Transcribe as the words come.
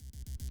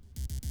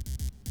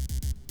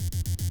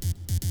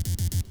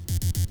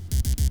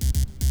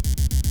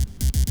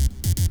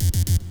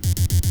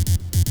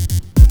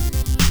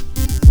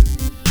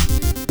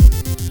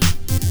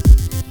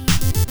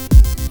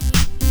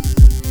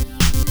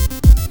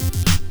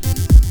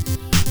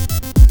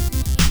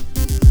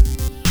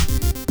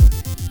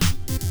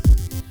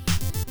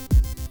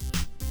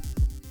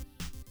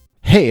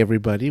Hey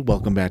everybody,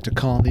 welcome back to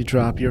Colony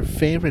Drop, your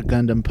favorite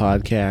Gundam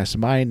podcast.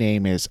 My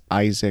name is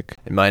Isaac.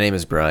 And my name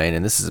is Brian,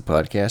 and this is a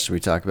podcast where we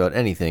talk about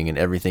anything and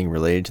everything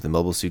related to the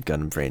Mobile Suit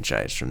Gundam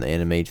franchise, from the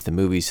anime to the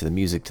movies to the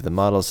music to the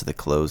models to the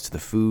clothes to the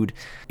food.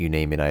 You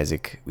name it,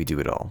 Isaac, we do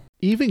it all.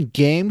 Even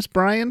games,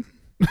 Brian?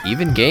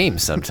 Even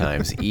games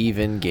sometimes.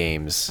 Even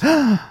games.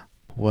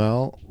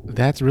 Well,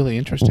 that's really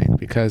interesting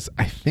because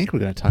I think we're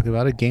going to talk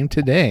about a game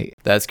today.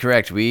 That's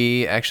correct.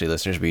 We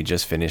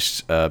just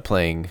finished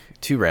playing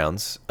 2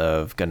 rounds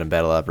of Gundam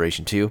Battle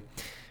Operation 2,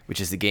 which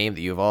is the game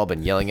that you have all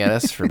been yelling at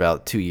us for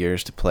about 2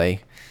 years to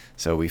play.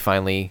 So we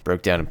finally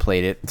broke down and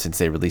played it since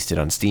they released it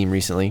on Steam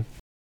recently.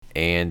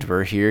 And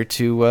we're here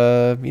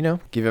to,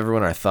 give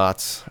everyone our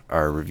thoughts,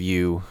 our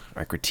review,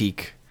 our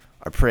critique,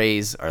 our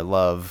praise, our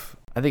love.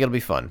 I think it'll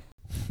be fun.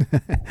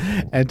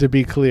 And to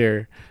be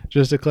clear,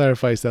 just to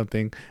clarify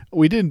something,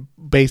 we didn't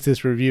base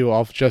this review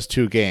off just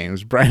 2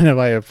 games. Brian and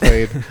I have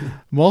played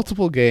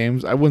multiple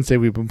games. I wouldn't say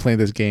we've been playing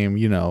this game,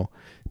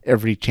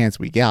 every chance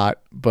we got,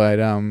 but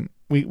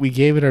we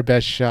gave it our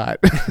best shot.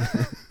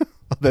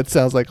 That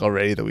sounds like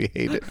already that we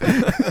hate it.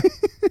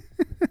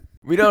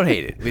 We don't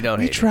hate it.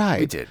 We tried.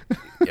 We did.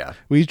 Yeah.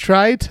 We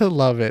tried to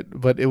love it,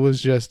 but it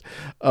was just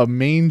a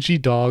mangy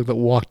dog that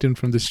walked in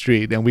from the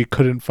street, and we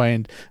couldn't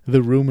find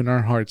the room in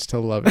our hearts to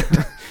love it.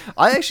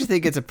 I actually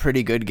think it's a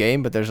pretty good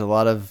game, but there's a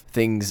lot of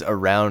things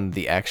around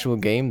the actual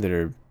game that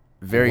are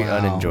very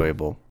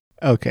unenjoyable.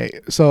 Okay,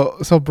 so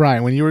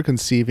Brian, when you were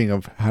conceiving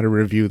of how to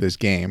review this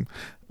game,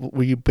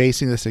 were you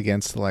basing this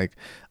against like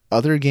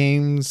other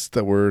games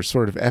that were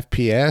sort of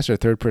FPS or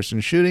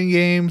third-person shooting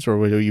games, or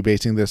were you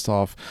basing this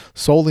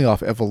solely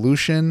off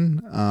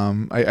Evolution?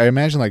 I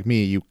imagine, like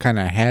me, you kind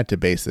of had to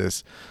base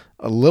this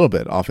a little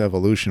bit off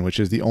Evolution, which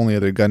is the only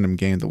other Gundam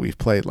game that we've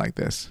played like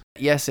this.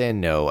 Yes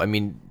and no. I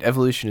mean,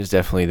 Evolution is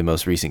definitely the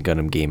most recent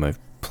Gundam game I've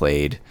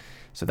played,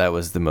 so that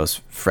was the most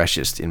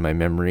freshest in my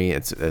memory.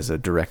 It's as a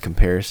direct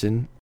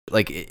comparison.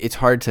 Like, it's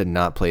hard to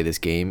not play this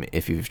game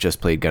if you've just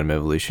played Gundam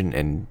Evolution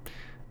and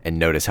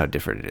notice how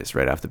different it is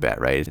right off the bat,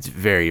 right? It's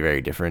very,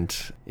 very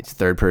different. It's a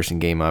third-person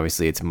game,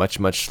 obviously. It's much,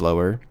 much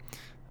slower,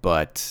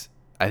 but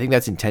I think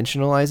that's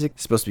intentional, Isaac.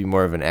 It's supposed to be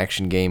more of an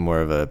action game, more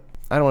of a,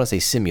 I don't want to say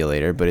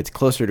simulator, but it's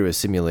closer to a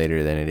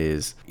simulator than it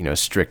is, a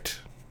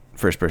strict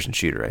first-person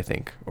shooter, I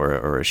think,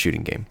 or a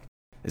shooting game.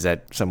 Is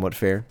that somewhat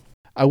fair?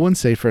 I wouldn't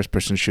say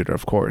first-person shooter,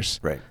 of course.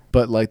 Right.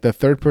 But like the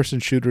third-person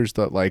shooters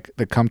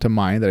that come to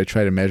mind that I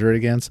try to measure it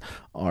against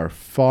are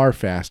far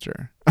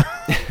faster.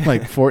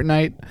 Like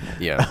Fortnite.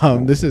 Yeah.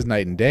 This is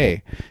night and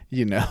day,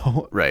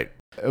 Right.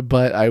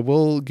 But I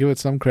will give it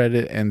some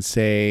credit and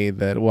say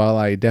that while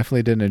I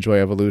definitely didn't enjoy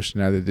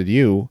Evolution, neither did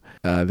you,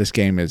 this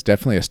game is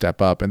definitely a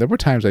step up. And there were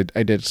times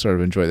I did sort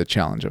of enjoy the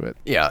challenge of it.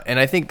 Yeah, and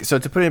I think, so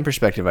to put it in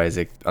perspective,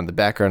 Isaac, on the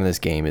background of this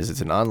game is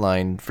it's an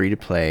online,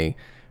 free-to-play,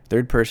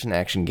 third-person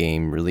action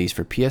game released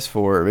for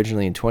PS4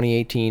 originally in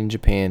 2018 in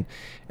Japan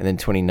and then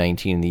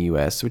 2019 in the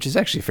US, which is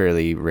actually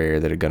fairly rare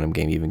that a Gundam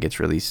game even gets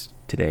released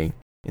today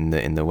in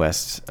the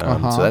West.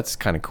 So that's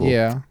kind of cool.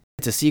 Yeah.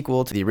 It's a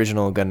sequel to the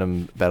original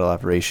Gundam Battle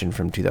Operation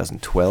from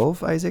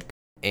 2012, Isaac.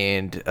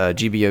 And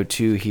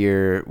GBO2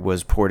 here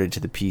was ported to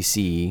the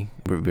PC.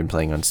 We've been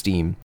playing on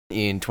Steam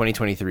in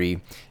 2023.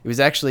 It was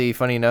actually,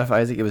 funny enough,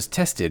 Isaac, it was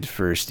tested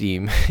for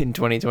Steam in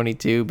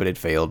 2022, but it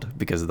failed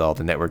because of all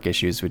the network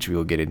issues, which we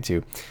will get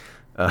into.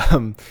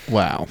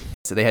 Wow.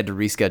 So they had to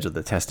reschedule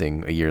the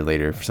testing a year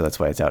later, so that's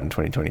why it's out in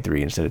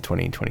 2023 instead of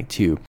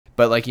 2022.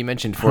 But like you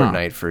mentioned,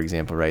 Fortnite, for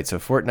example, right? So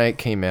Fortnite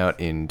came out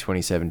in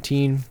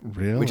 2017,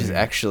 really? Which is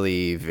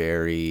actually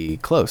very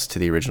close to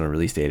the original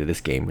release date of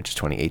this game, which is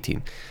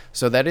 2018.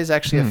 So that is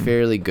actually a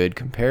fairly good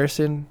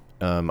comparison.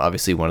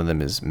 Obviously, one of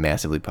them is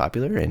massively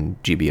popular,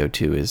 and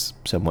GBO2 is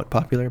somewhat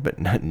popular, but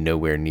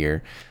nowhere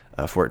near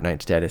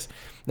Fortnite status.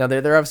 Now,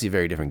 they're obviously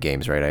very different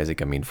games, right,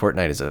 Isaac? I mean,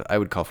 I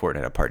would call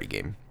Fortnite a party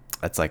game.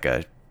 That's like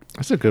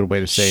that's a good way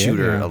to say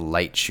shooter, it. Yeah. A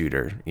light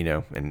shooter,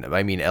 and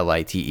I mean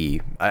LITE.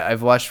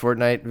 I've watched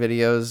Fortnite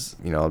videos.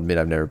 I'll admit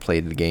I've never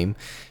played the game,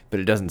 but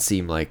it doesn't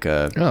seem like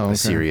a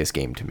serious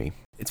game to me.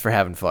 It's for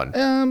having fun.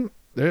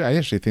 I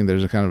actually think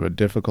there's a kind of a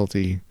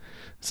difficulty.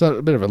 It's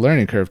a bit of a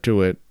learning curve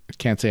to it. I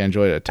can't say I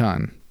enjoyed it a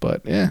ton,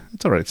 but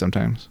it's all right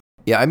sometimes.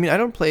 Yeah, I mean, I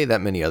don't play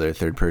that many other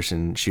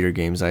third-person shooter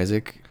games,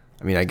 Isaac.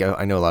 I mean, I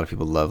know a lot of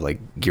people love, like,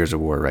 Gears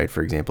of War, right,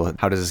 for example.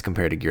 How does this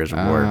compare to Gears of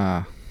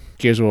War?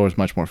 Gears of War is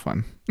much more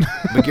fun.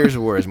 But Gears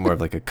of War is more of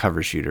like a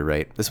cover shooter,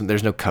 right? This one,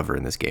 there's no cover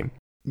in this game.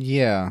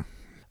 Yeah.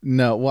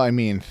 No, well, I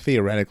mean,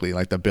 theoretically,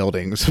 like the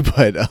buildings,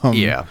 but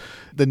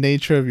the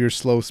nature of your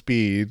slow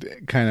speed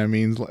kind of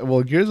means,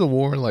 well, Gears of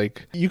War,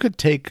 like, you could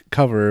take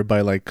cover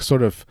by, like,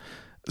 sort of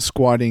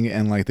squatting,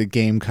 and, like, the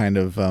game kind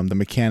of, the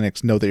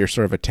mechanics know that you're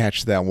sort of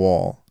attached to that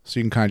wall.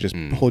 So you can kind of just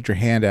hold your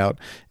hand out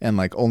and,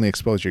 like, only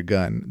expose your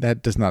gun.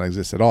 That does not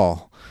exist at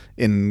all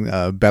in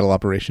Battle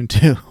Operation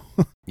 2.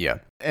 Yeah.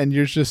 And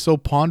you're just so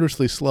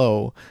ponderously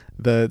slow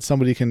that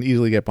somebody can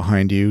easily get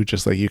behind you,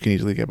 just like you can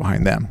easily get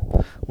behind them,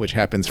 which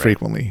happens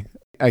frequently.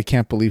 I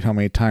can't believe how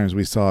many times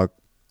we saw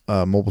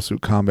Mobile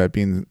Suit Combat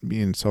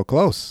being so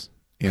close.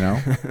 you know?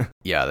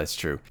 Yeah, that's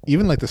true.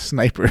 Even like the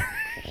snipers.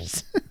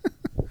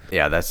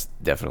 Yeah, that's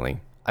definitely.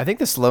 I think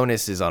the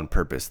slowness is on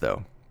purpose,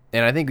 though.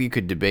 And I think we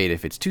could debate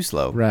if it's too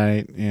slow.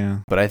 Right, yeah.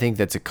 But I think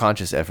that's a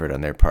conscious effort on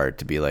their part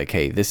to be like,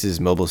 hey, this is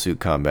Mobile Suit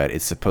Combat.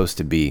 It's supposed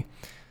to be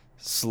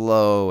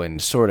slow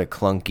and sort of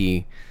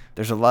clunky.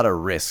 There's a lot of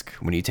risk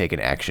when you take an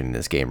action in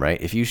this game,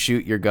 right? If you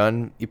shoot your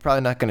gun, you're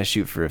probably not going to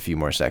shoot for a few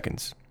more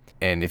seconds.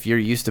 And if you're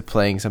used to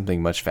playing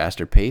something much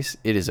faster pace,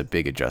 it is a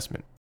big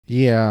adjustment.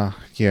 Yeah,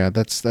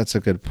 that's a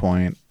good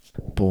point.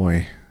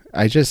 Boy,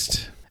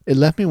 it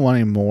left me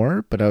wanting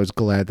more, but I was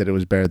glad that it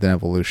was better than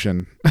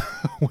Evolution,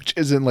 which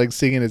isn't like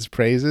singing its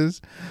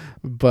praises.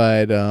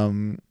 But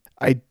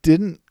I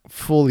didn't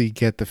fully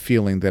get the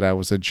feeling that I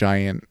was a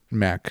giant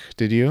mech.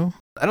 Did you?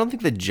 I don't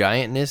think the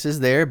giantness is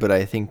there, but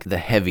I think the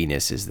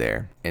heaviness is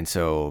there. And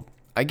so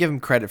I give them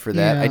credit for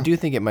that. Yeah. I do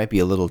think it might be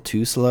a little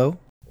too slow.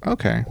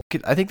 Okay.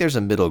 I think there's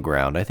a middle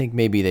ground. I think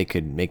maybe they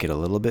could make it a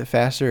little bit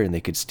faster and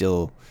it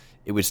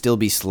would still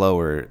be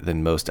slower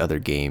than most other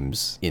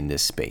games in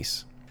this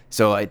space.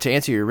 So to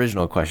answer your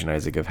original question,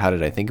 Isaac, of how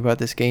did I think about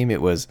this game,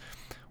 it was,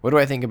 what do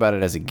I think about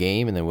it as a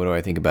game, and then what do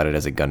I think about it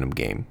as a Gundam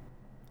game?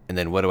 And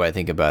then what do I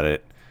think about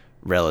it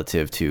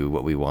relative to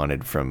what we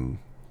wanted from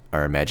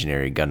our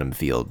imaginary Gundam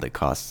field that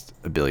costs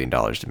 $1 billion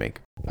to make?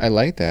 I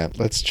like that.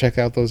 Let's check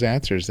out those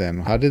answers then.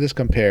 How did this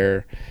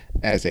compare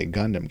as a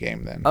Gundam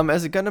game then?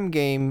 As a Gundam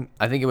game,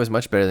 I think it was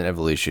much better than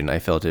Evolution. I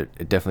felt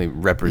it definitely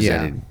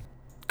represented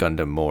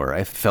Gundam more.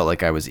 I felt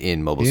like I was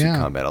in Mobile Suit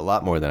Combat a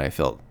lot more than I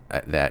felt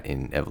that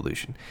in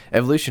Evolution.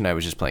 Evolution, I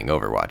was just playing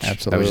Overwatch.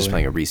 Absolutely. I was just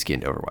playing a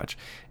reskinned Overwatch.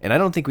 And I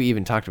don't think we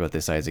even talked about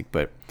this, Isaac,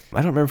 but I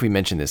don't remember if we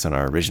mentioned this on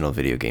our original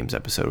video games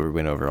episode where we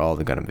went over all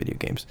the Gundam video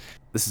games.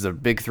 This is a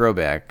big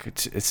throwback.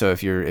 So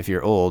if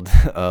you're old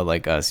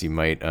like us, you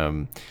might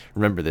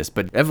remember this.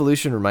 But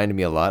Evolution reminded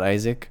me a lot,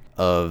 Isaac,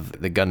 of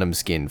the Gundam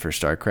skin for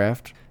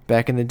StarCraft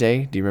back in the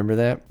day. Do you remember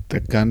that?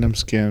 The Gundam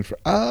skin for...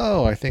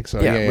 Oh, I think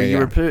so. Yeah, where you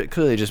were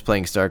clearly just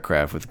playing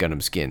StarCraft with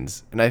Gundam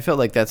skins. And I felt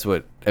like that's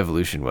what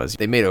Evolution was.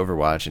 They made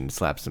Overwatch and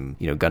slapped some,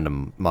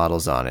 Gundam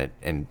models on it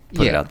and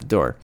put it out the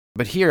door.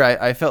 But here,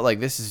 I felt like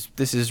this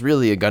is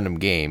really a Gundam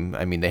game.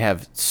 I mean, they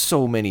have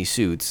so many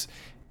suits,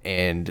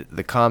 and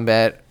the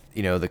combat,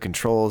 the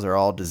controls are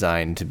all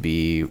designed to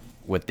be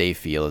what they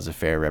feel is a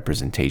fair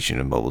representation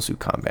of Mobile Suit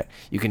Combat.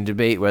 You can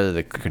debate whether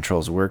the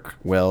controls work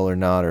well or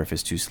not, or if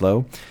it's too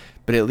slow,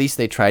 but at least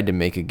they tried to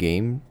make a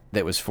game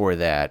that was for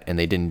that, and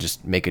they didn't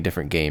just make a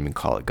different game and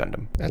call it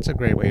Gundam. That's a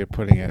great way of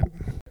putting it.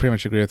 Pretty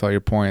much agree with all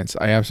your points.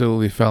 I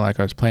absolutely felt like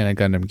I was playing a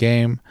Gundam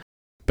game.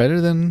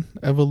 Better than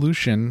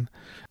Evolution.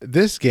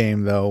 This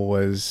game, though,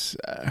 was...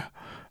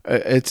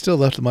 it still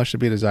left much to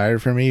be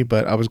desired for me,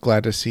 but I was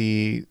glad to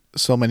see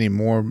so many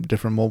more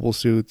different mobile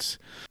suits.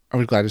 I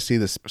was glad to see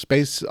the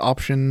space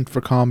option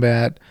for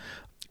combat.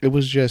 It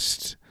was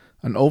just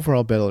an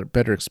overall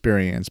better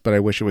experience, but I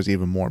wish it was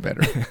even more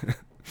better.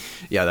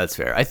 Yeah, that's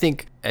fair. I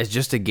think as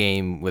just a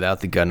game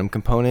without the Gundam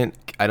component,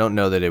 I don't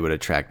know that it would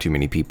attract too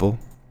many people.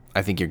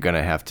 I think you're going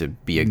to have to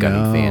be a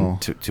Gundam fan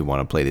to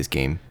want to play this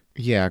game.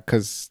 Yeah,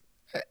 because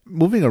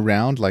moving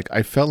around, like,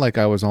 I felt like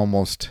I was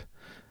almost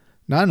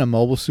not in a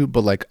mobile suit,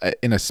 but like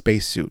in a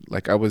space suit.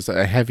 Like I was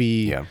a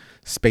heavy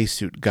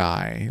spacesuit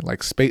guy,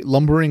 like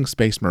lumbering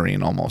space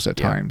marine almost at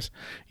times.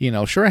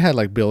 Sure, I had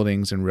like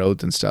buildings and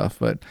roads and stuff,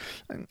 but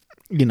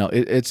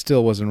it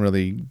still wasn't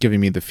really giving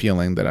me the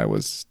feeling that I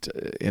was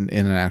in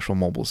an actual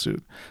mobile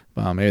suit.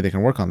 Maybe they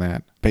can work on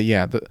that. But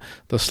yeah,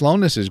 the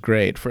slowness is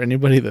great. For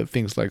anybody that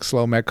thinks like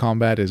slow mech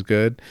combat is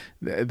good,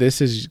 this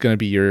is going to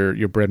be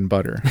your bread and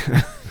butter.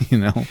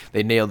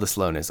 They nailed the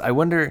slowness.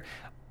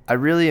 I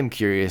really am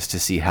curious to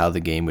see how the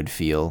game would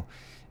feel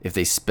if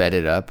they sped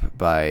it up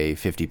by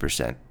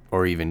 50%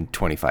 or even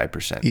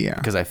 25%. Yeah.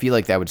 Because I feel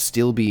like that would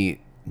still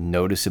be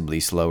noticeably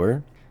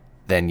slower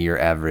than your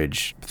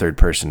average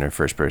third-person or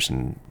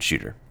first-person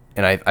shooter.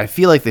 And I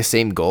feel like the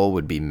same goal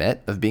would be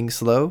met of being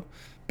slow,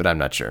 but I'm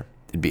not sure.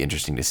 It'd be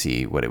interesting to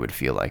see what it would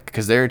feel like.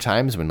 Because there are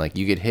times when like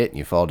you get hit and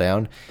you fall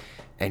down,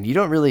 and you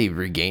don't really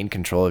regain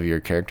control of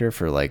your character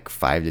for like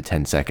 5 to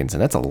 10 seconds,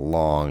 and that's a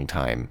long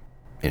time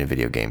in a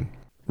video game.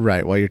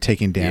 Right, while you're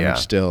taking damage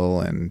still,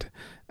 and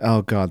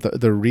oh god,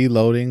 the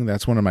reloading,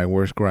 that's one of my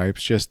worst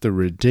gripes, just the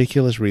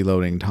ridiculous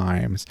reloading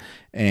times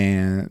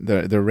and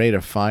the rate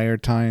of fire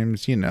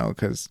times,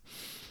 because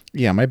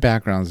my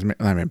background's not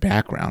my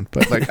background,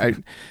 but like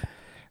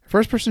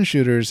first person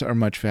shooters are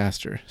much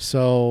faster.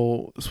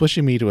 So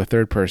switching me to a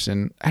third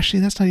person, actually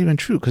that's not even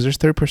true, because there's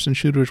third person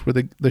shooters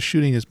where the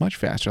shooting is much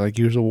faster, like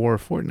Gears of War or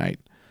Fortnite.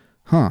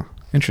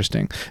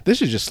 Interesting.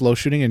 This is just slow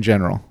shooting in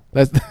general.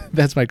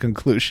 That's my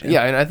conclusion.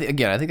 Yeah, and I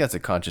think that's a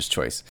conscious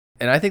choice.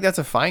 And I think that's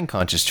a fine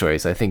conscious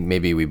choice. I think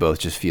maybe we both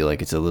just feel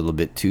like it's a little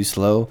bit too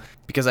slow.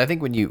 Because I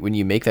think when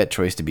you make that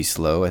choice to be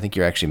slow, I think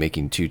you're actually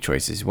making two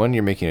choices. One,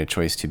 you're making a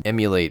choice to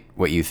emulate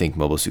what you think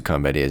Mobile Suit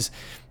Combat is.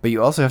 But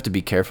you also have to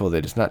be careful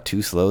that it's not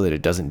too slow, that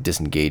it doesn't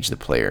disengage the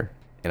player.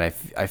 And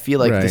I feel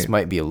like this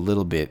might be a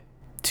little bit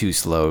too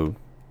slow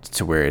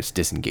to where it's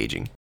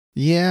disengaging.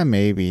 Yeah,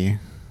 maybe.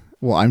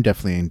 Well, I'm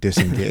definitely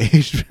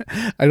disengaged.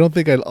 I don't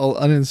think I'll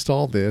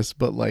uninstall this,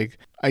 but like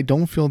I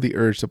don't feel the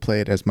urge to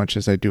play it as much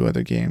as I do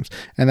other games.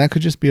 And that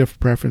could just be a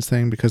preference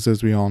thing because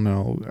as we all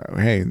know,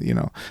 hey,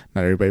 not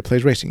everybody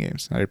plays racing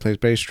games. Not everybody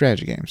plays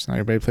strategy games. Not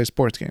everybody plays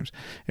sports games.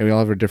 And we all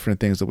have our different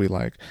things that we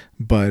like.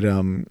 But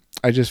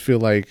I just feel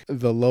like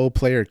the low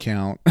player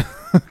count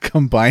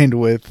combined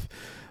with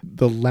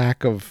the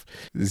lack of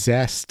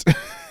zest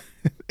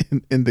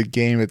in the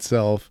game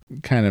itself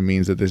kind of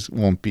means that this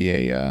won't be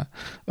a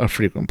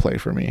frequent play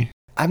for me.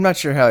 I'm not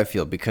sure how I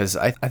feel because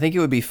I think it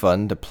would be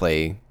fun to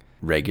play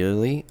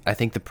regularly. I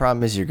think the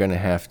problem is you're going to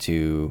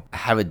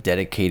have a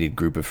dedicated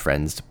group of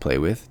friends to play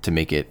with to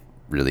make it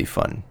really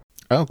fun.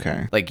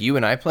 Okay. Like you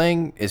and I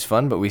playing is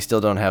fun, but we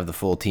still don't have the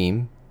full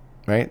team,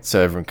 right?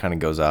 So everyone kind of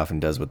goes off and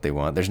does what they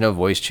want. There's no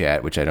voice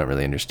chat, which I don't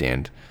really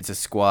understand. It's a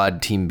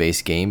squad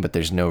team-based game, but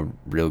there's no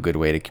real good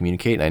way to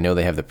communicate. And I know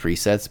they have the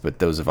presets, but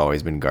those have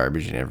always been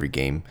garbage in every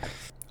game.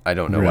 I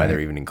don't know why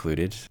they're even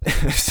included.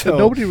 So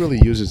nobody really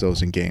uses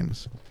those in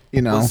games.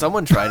 Well,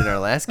 someone tried in our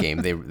last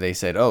game. They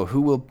said, "Oh,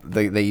 who will?"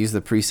 They use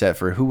the preset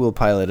for who will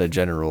pilot a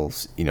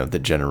general's, the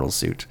general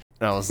suit.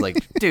 And I was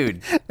like,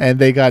 "Dude!" And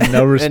they got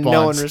no response. And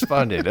no one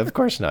responded. Of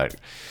course not.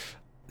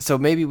 So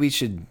maybe we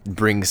should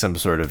bring some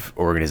sort of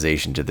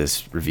organization to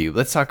this review.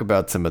 Let's talk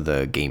about some of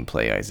the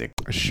gameplay, Isaac.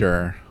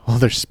 Sure. Well,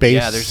 there's space.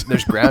 Yeah,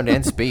 there's ground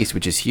and space,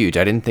 which is huge.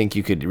 I didn't think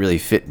you could really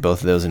fit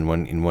both of those in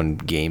one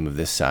game of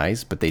this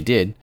size, but they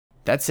did.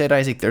 That said,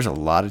 Isaac, there's a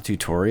lot of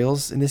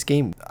tutorials in this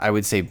game. I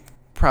would say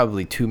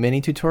probably too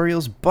many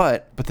tutorials,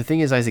 but the thing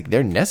is, Isaac,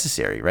 they're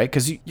necessary, right?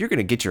 Because you're going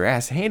to get your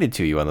ass handed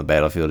to you on the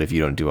battlefield if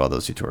you don't do all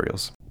those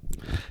tutorials.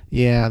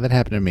 Yeah, that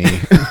happened to me.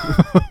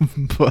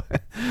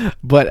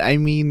 but I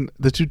mean,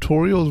 the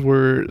tutorials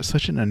were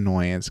such an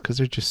annoyance because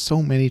there's just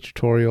so many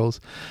tutorials,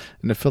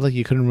 and I felt like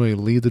you couldn't really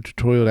leave the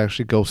tutorial to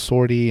actually go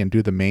sortie and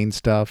do the main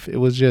stuff. It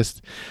was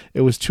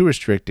too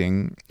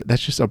restricting.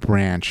 That's just a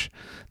branch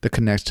that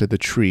connects to the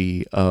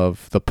tree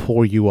of the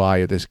poor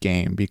UI of this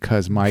game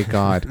because, my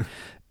God,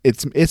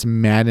 it's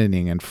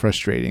maddening and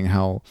frustrating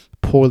how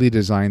poorly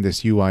designed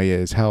this UI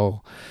is,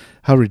 how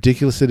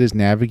ridiculous it is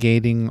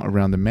navigating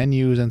around the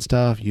menus and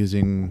stuff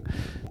using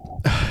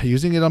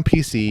it on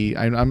PC.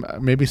 I'm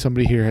maybe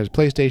somebody here has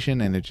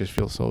PlayStation and it just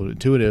feels so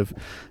intuitive,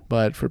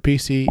 but for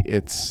PC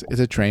it's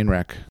a train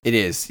wreck. It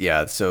is,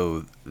 yeah.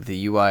 So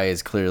the UI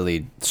is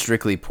clearly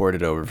strictly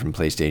ported over from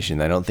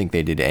PlayStation. I don't think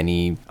they did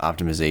any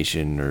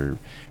optimization or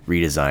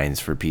redesigns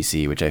for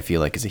PC, which I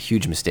feel like is a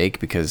huge mistake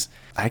because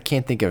I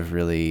can't think of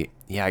really.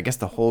 Yeah, I guess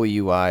the whole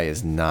UI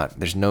is not,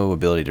 there's no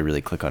ability to really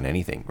click on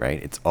anything,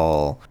 right? It's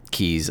all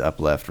keys up,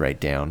 left, right,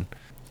 down.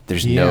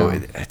 There's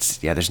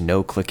there's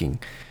no clicking,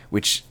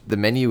 which the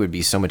menu would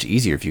be so much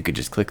easier if you could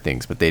just click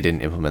things, but they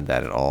didn't implement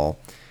that at all.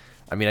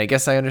 I mean, I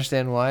guess I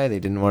understand why. They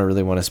didn't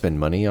really want to spend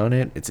money on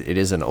it. It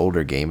is an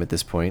older game at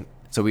this point.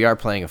 So we are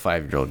playing a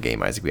 5-year-old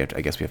game, Isaac. I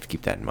guess we have to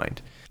keep that in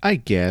mind. I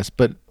guess,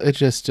 but it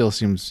just still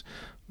seems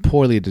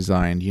poorly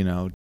designed,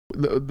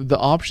 The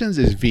options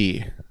is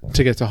V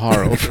to get to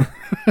Haro.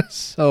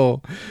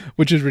 So,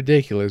 which is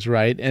ridiculous,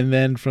 right? And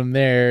then from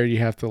there you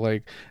have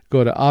to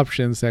go to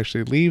options to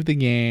actually leave the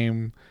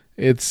game.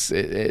 It's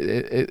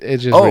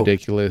just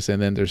ridiculous.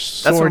 And then there's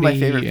sortie. That's one of my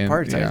favorite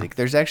parts, Isaac.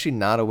 There's actually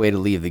not a way to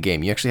leave the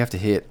game. You actually have to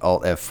hit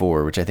Alt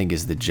F4, which I think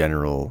is the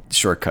general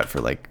shortcut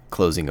for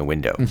closing a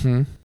window.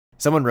 Mm-hmm.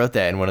 Someone wrote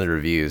that in one of the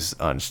reviews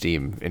on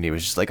Steam, and he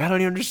was just like, I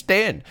don't even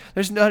understand.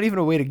 There's not even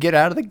a way to get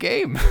out of the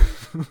game.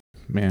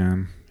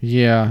 Man.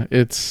 Yeah,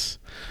 it's...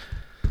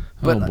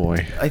 But oh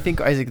boy. I think,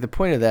 Isaac, the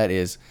point of that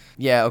is,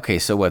 yeah, okay,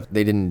 so what?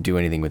 They didn't do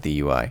anything with the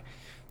UI.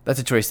 That's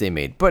a choice they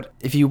made. But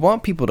if you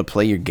want people to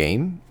play your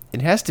game,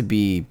 it has to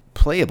be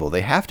playable.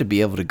 They have to be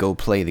able to go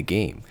play the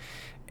game.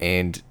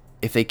 And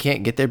if they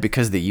can't get there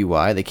because of the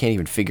UI, they can't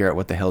even figure out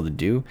what the hell to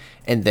do.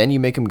 And then you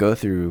make them go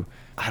through,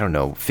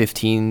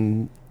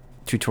 15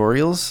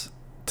 tutorials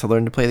to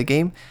learn to play the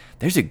game.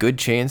 There's a good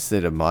chance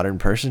that a modern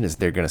person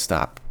they're going to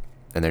stop.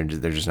 And they're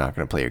just not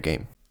going to play your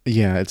game.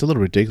 Yeah, it's a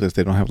little ridiculous.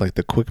 They don't have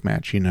the quick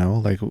match,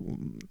 like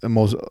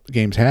most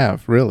games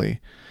have, really.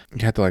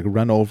 You have to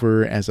run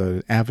over as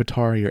an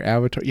avatar. You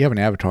have an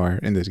avatar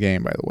in this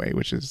game, by the way,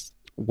 which is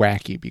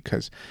wacky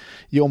because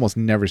you almost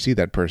never see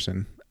that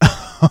person.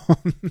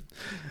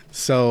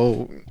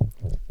 So,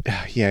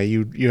 yeah,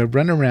 you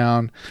run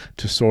around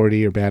to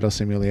sortie or battle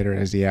simulator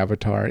as the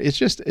avatar. It's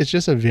just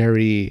a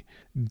very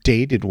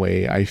dated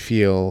way, I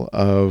feel,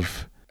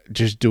 of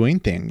just doing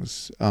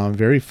things.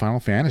 Very Final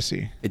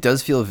Fantasy. It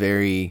does feel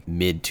very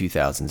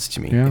mid-2000s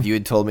to me. Yeah. If you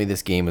had told me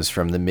this game was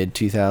from the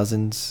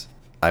mid-2000s,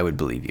 I would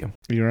believe you.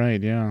 You're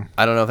right, yeah.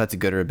 I don't know if that's a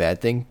good or a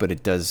bad thing, but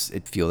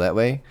it feel that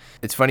way.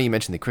 It's funny you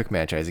mentioned the quick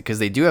match, Isaac, because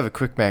they do have a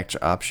quick match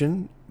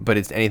option, but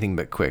it's anything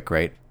but quick,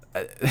 right?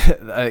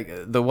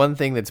 The one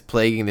thing that's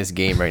plaguing this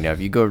game right now,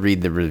 if you go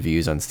read the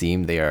reviews on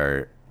Steam, they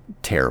are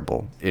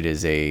terrible. It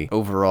is a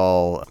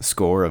overall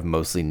score of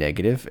mostly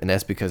negative, and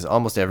that's because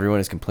almost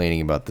everyone is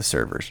complaining about the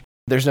servers.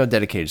 There's no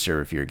dedicated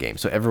server for your game,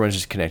 so everyone's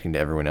just connecting to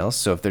everyone else.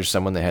 So if there's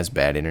someone that has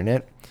bad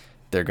internet,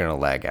 they're going to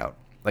lag out.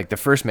 Like the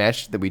first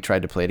match that we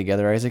tried to play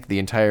together, Isaac, the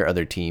entire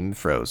other team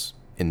froze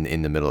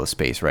in the middle of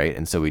space, right?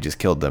 And so we just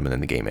killed them, and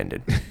then the game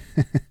ended.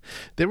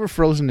 They were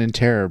frozen in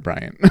terror,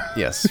 Brian.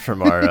 Yes,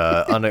 from our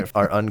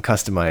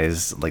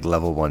uncustomized like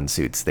level 1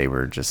 suits, they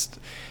were just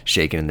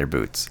shaking in their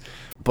boots.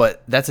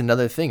 But that's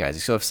another thing,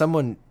 Isaac. So if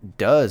someone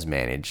does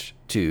manage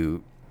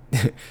to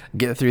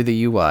get through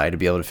the UI to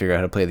be able to figure out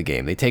how to play the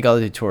game, they take all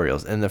the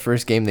tutorials, and the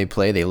first game they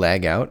play, they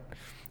lag out.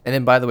 And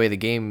then, by the way, the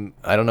game,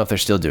 I don't know if they're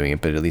still doing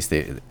it, but at least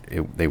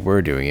they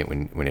were doing it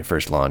when it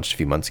first launched a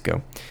few months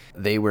ago.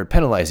 They were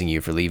penalizing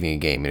you for leaving a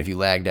game, and if you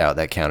lagged out,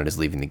 that counted as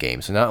leaving the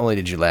game. So not only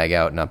did you lag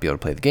out and not be able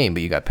to play the game,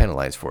 but you got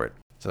penalized for it.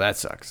 So that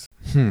sucks.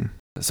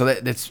 So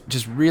that's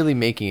just really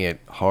making it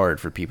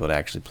hard for people to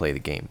actually play the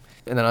game.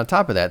 And then on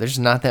top of that, there's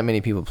just not that many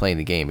people playing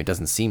the game, it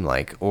doesn't seem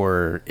like.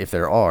 Or if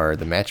there are,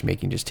 the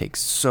matchmaking just takes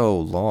so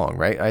long,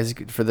 right?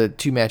 Isaac, for the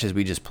 2 matches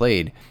we just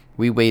played,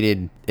 we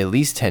waited at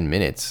least 10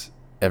 minutes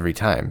every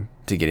time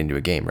to get into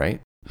a game, right?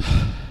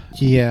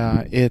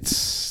 Yeah,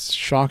 it's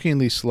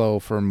shockingly slow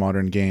for a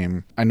modern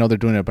game. I know they're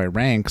doing it by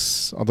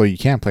ranks, although you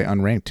can play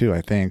unranked too, I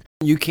think.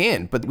 You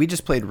can, but we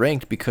just played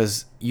ranked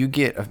because you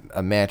get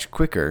a match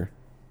quicker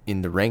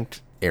in the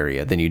ranked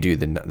area than you do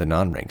the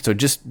non-ranked. So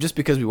just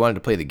because we wanted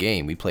to play the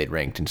game, we played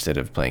ranked instead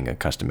of playing a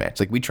custom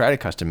match. Like we tried a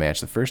custom match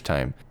the first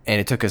time,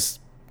 and it took us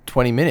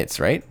 20 minutes,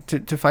 right,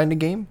 to find a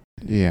game?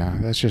 Yeah,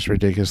 that's just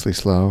ridiculously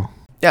slow.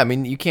 Yeah, I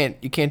mean, you can't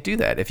do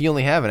that. If you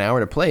only have an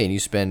hour to play and you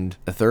spend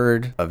a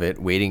third of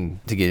it waiting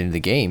to get into the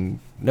game,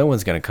 no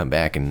one's going to come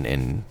back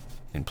and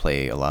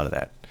play a lot of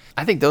that.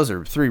 I think those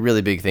are 3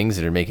 really big things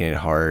that are making it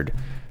hard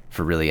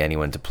for really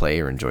anyone to play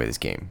or enjoy this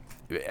game.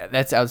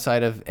 That's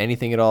outside of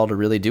anything at all to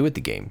really do with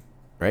the game,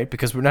 right?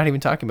 Because we're not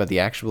even talking about the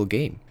actual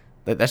game.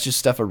 That's just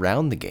stuff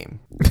around the game.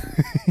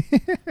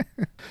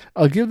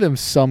 I'll give them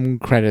some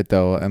credit,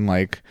 though, and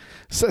like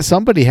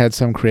somebody had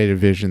some creative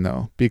vision,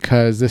 though,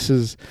 because this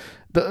is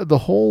the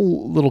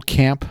whole little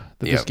camp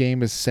that this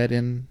game is set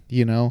in.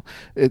 You know,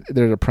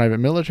 they're a private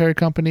military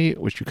company,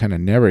 which you kind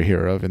of never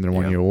hear of in their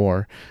 1-year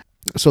war.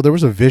 So there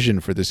was a vision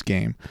for this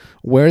game.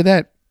 Where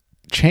that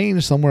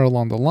changed somewhere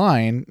along the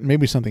line,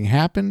 maybe something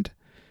happened.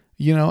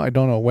 You know, I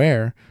don't know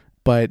where,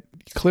 but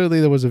clearly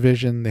there was a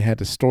vision. They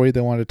had a story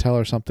they wanted to tell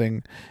or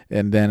something.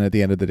 And then at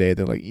the end of the day,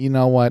 they're like, you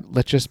know what?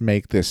 Let's just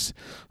make this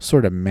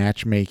sort of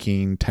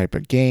matchmaking type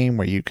of game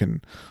where you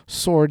can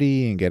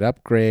sortie and get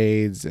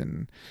upgrades.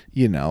 And,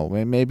 you know,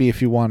 maybe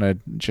if you want to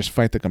just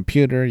fight the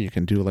computer, you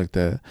can do like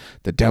the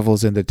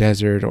devils in the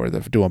desert or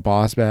do a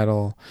boss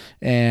battle.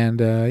 And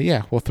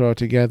we'll throw it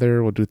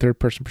together. We'll do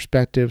 3rd-person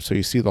perspective. So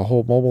you see the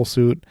whole mobile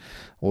suit.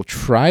 We'll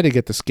try to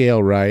get the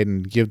scale right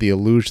and give the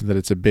illusion that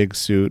it's a big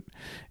suit.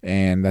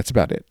 And that's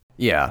about it.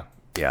 Yeah,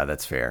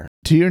 that's fair.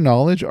 To your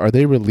knowledge, are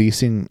they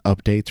releasing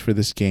updates for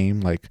this game?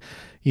 Like,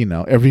 you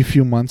know, every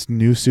few months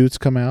new suits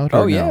come out?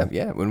 Oh,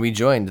 yeah. When we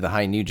joined, the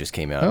high new just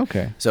came out.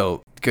 Okay.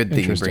 So good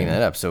thing you bring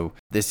that up. So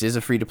this is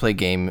a free-to-play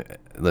game,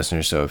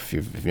 listeners. So if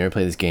you've never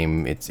played this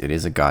game, it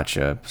is a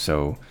gacha.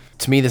 So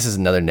to me, this is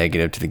another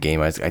negative to the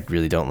game. I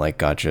really don't like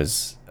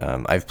gachas.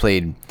 I've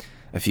played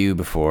a few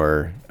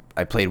before.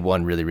 I played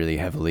one really, really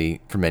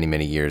heavily for many,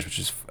 many years, which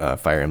is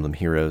Fire Emblem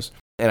Heroes.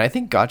 And I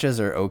think gachas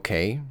are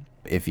okay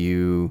if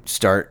you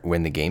start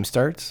when the game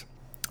starts.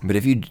 But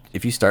if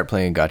you start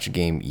playing a gacha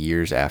game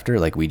years after,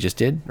 like we just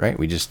did, right?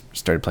 We just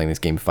started playing this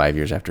game 5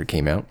 years after it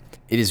came out.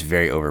 It is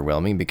very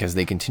overwhelming because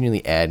they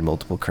continually add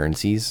multiple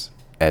currencies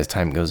as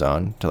time goes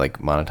on to like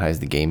monetize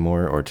the game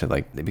more, or to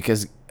like,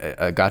 because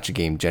a gacha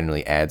game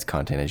generally adds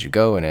content as you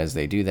go, and as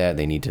they do that,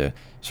 they need to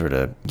sort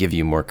of give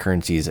you more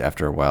currencies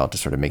after a while to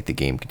sort of make the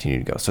game continue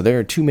to go. So there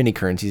are too many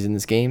currencies in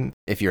this game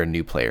if you're a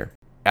new player.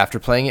 After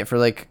playing it for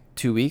like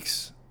 2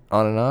 weeks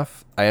on and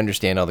off, I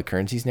understand all the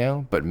currencies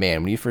now, but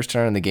man, when you first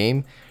start on the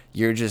game,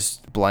 you're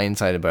just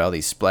blindsided by all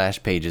these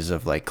splash pages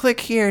of like,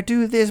 click here,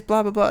 do this,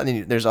 blah, blah, blah. And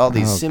then there's all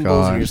these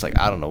symbols, and you're just like,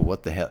 I don't know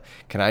what the hell.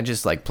 Can I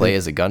just like play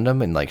as a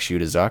Gundam and like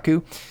shoot a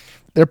Zaku?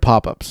 They're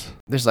pop-ups.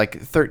 There's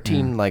like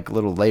 13 like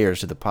little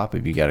layers to the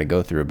pop-up you got to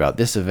go through about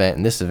this event,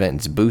 and this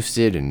event is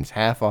boosted and it's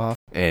half off,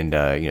 and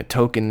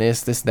token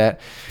this,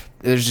 that.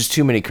 There's just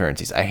too many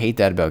currencies. I hate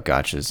that about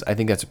gachas. I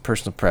think that's a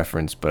personal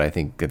preference, but I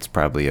think that's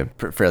probably a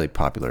fairly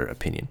popular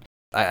opinion.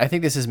 I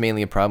think this is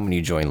mainly a problem when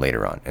you join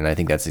later on, and I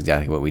think that's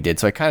exactly what we did.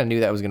 So I kind of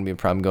knew that was going to be a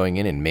problem going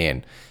in, and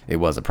man, it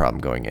was a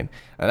problem going in.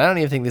 And I don't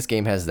even think this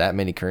game has that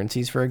many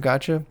currencies for a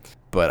gacha,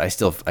 but I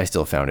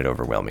still found it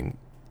overwhelming,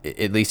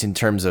 at least in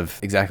terms of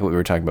exactly what we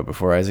were talking about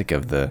before, Isaac,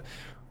 of the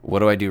what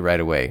do I do right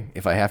away?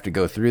 If I have to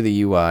go through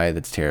the UI,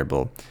 that's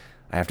terrible.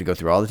 I have to go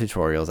through all the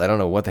tutorials. I don't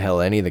know what the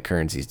hell any of the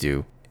currencies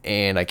do,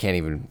 and I can't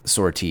even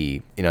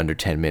sortie in under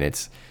 10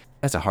 minutes.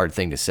 That's a hard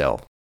thing to sell.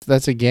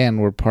 That's,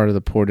 again, where part of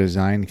the poor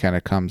design kind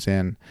of comes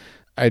in.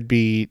 I'd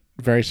be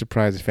very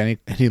surprised if any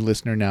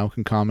listener now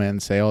can comment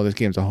and say, oh, this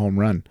game's a home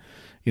run.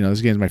 You know,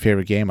 this game's my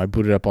favorite game. I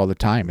boot it up all the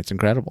time. It's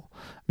incredible.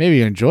 Maybe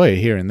you enjoy it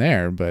here and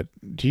there, but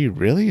do you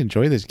really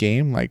enjoy this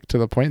game, like, to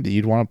the point that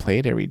you'd want to play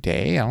it every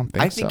day? I don't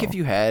think so. I think if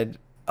you had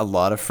a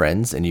lot of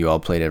friends and you all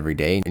played every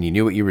day and you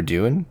knew what you were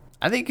doing,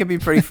 I think it could be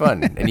pretty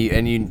fun. and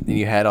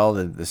you had all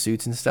the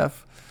suits and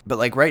stuff. But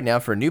like right now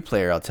for a new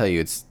player, I'll tell you,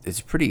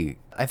 it's pretty.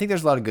 I think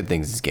there's a lot of good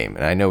things in this game,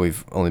 and I know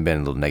we've only been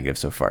a little negative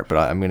so far, but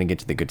I'm gonna get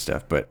to the good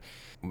stuff. But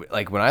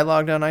like when I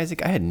logged on,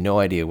 Isaac, I had no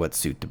idea what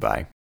suit to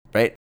buy,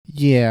 right?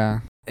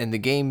 Yeah. And the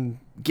game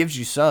gives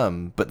you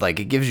some, but like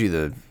it gives you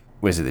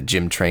the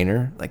gym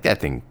trainer? Like that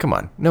thing, come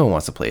on. No one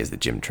wants to play as the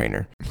gym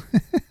trainer.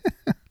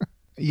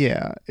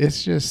 Yeah,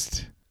 it's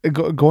just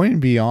going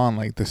beyond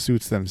like the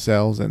suits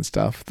themselves and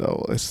stuff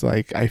though. It's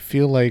like I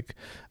feel like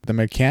the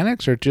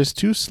mechanics are just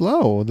too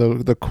slow.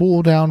 The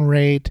cooldown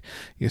rate,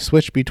 you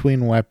switch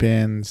between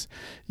weapons,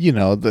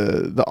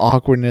 the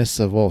awkwardness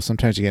of, well,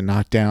 sometimes you get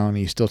knocked down and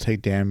you still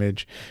take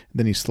damage,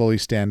 then you slowly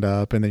stand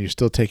up and then you're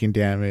still taking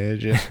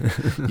damage.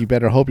 And you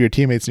better hope your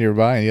teammate's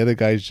nearby and the other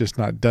guy's just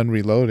not done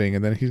reloading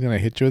and then he's going to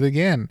hit you with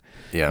again.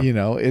 Yeah.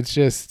 It's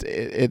just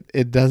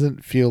it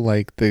doesn't feel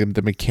like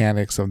the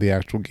mechanics of the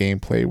actual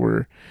gameplay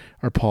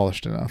are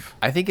polished enough.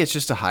 I think it's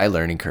just a high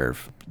learning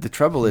curve. The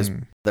trouble is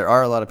there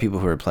are a lot of people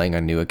who are playing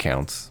on new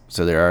accounts.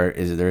 So there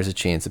is a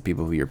chance that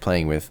people who you're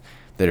playing with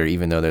that are,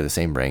 even though they're the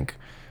same rank,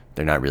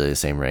 they're not really the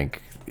same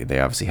rank. They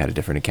obviously had a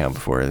different account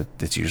before.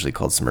 That's usually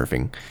called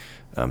smurfing.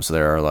 So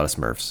there are a lot of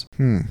smurfs.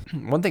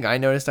 One thing I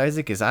noticed,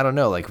 Isaac, is I don't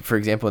know, like for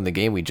example, in the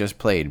game we just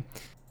played,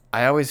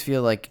 I always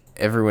feel like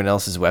everyone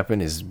else's weapon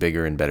is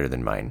bigger and better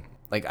than mine.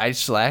 Like I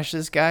slashed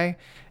this guy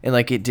and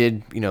like it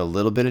did, a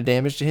little bit of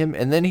damage to him.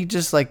 And then he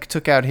just like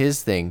took out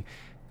his thing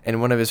and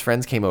one of his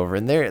friends came over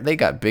and they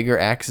got bigger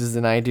axes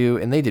than I do.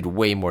 And they did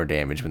way more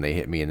damage when they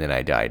hit me and then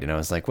I died. And I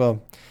was like,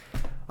 well,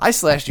 I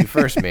slashed you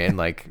first, man.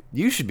 Like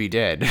you should be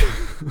dead.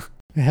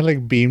 They had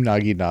like beam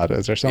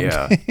naginatas or something.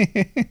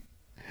 Yeah.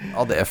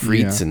 All the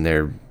Efreets and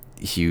their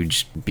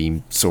huge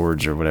beam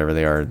swords or whatever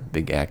they are,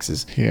 big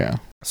axes. Yeah.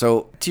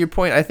 So to your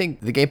point, I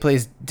think the gameplay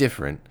is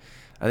different.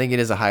 I think it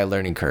is a high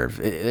learning curve.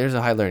 There's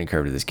a high learning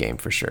curve to this game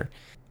for sure.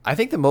 I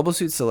think the mobile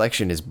suit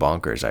selection is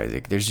bonkers,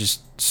 Isaac. There's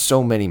just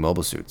so many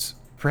mobile suits.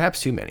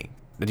 Perhaps too many.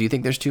 Do you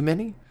think there's too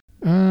many?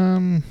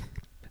 No.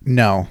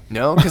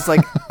 No? Because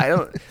like,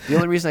 the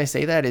only reason I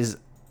say that is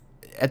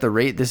at the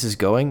rate this is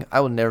going, I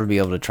will never be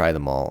able to try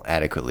them all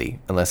adequately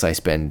unless I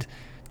spend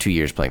 2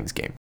 years playing this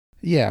game.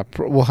 Yeah.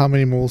 Well, how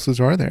many mobile suits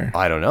are there?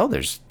 I don't know.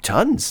 There's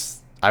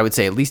tons. I would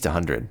say at least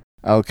 100.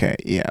 Okay.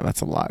 Yeah, that's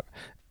a lot.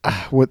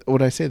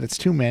 Would I say that's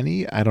too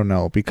many? I don't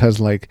know,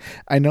 because like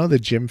I know the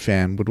gym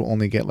fan would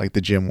only get like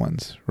the gym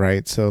ones,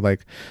 right? So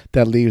like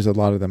that leaves a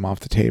lot of them off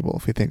the table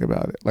if you think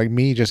about it. Like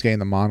me just getting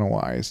the mono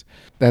eyes,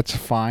 that's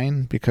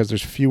fine because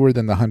there's fewer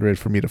than the 100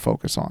 for me to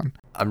focus on.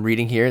 I'm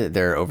reading here that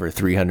there are over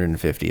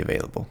 350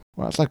 available.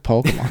 Well, it's like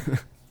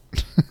Pokemon.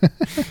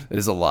 It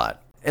is a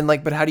lot. And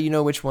like, but how do you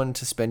know which one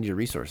to spend your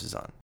resources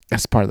on?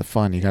 That's part of the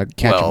fun. You got to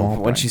catch them all.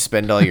 Well, once you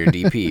spend all your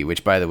DP,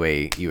 which by the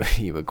way,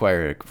 you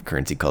acquire a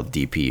currency called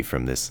DP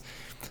from this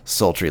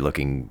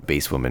sultry-looking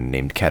base woman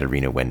named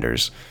Katarina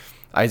Wenders.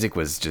 Isaac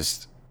was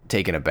just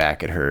taken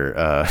aback at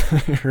her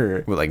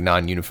her like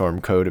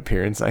non-uniform code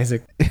appearance.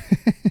 Isaac,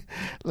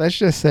 let's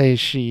just say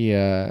she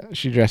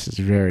dresses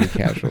very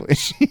casually.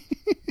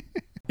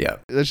 Yeah.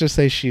 Let's just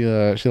say she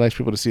likes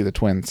people to see the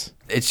twins.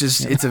 It's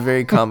just it's a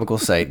very comical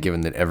sight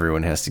given that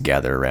everyone has to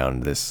gather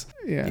around this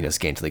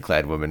scantily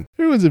clad woman.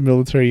 Everyone's in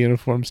military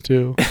uniforms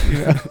too.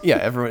 Yeah,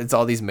 everyone. It's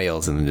all these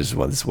males and then just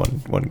this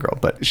one girl.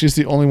 But she's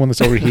the only one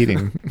that's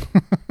overheating.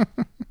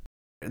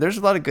 There's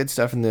a lot of good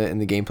stuff in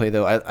the gameplay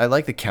though. I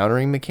like the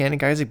countering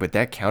mechanic, Isaac, but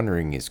that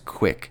countering is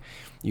quick.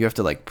 You have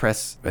to like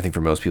press. I think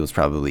for most people it's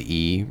probably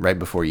E right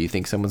before you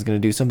think someone's gonna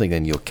do something.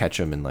 Then you'll catch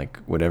them and like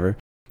whatever.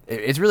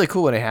 It's really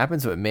cool when it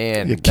happens, but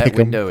man, that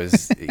window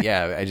is,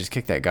 I just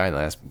kicked that guy in the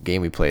last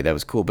game we played. That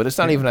was cool. But it's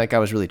not even like I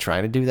was really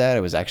trying to do that.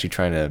 I was actually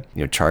trying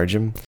to, charge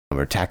him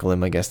or tackle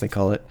him, I guess they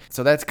call it.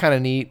 So that's kind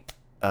of neat.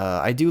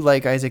 I do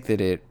like, Isaac,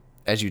 that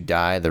as you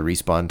die, the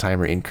respawn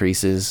timer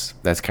increases.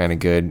 That's kind of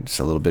good. It's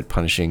a little bit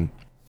punishing.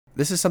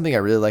 This is something I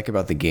really like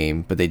about the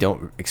game, but they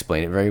don't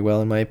explain it very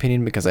well, in my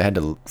opinion, because I had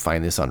to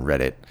find this on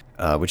Reddit,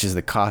 which is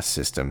the cost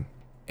system.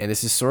 And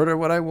this is sort of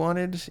what I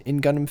wanted in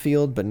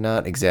Gundamfield, but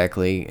not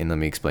exactly, and let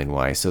me explain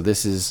why. So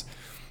this is,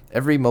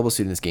 every mobile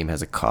suit in this game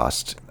has a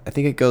cost. I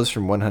think it goes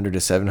from 100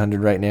 to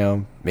 700 right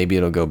now. Maybe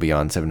it'll go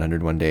beyond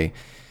 700 one day.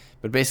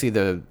 But basically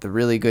the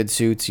really good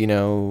suits,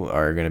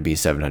 are going to be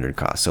 700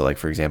 cost. So like,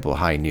 for example,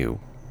 High New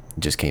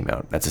just came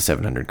out. That's a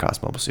 700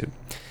 cost mobile suit.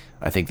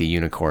 I think the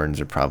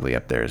unicorns are probably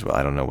up there as well.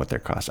 I don't know what their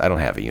cost. I don't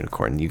have a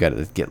unicorn. You got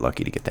to get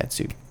lucky to get that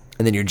suit.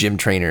 And then your gym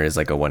trainer is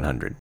like a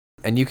 100.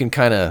 And you can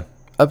kind of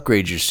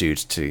upgrade your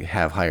suits to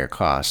have higher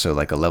costs. So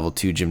like a level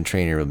 2 gym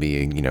trainer will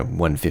be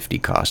 150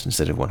 cost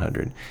instead of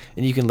 100,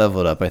 and you can level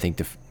it up I think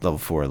to level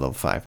 4 or level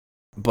 5.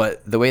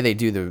 But the way they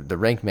do the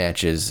rank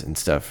matches and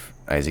stuff,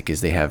 Isaac,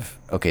 is they have,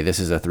 this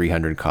is a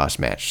 300 cost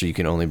match, so you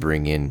can only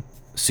bring in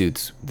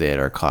suits that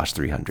are cost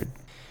 300.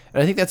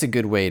 And I think that's a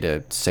good way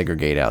to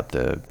segregate out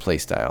the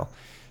playstyle.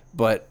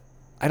 But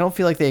I don't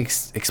feel like they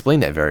explain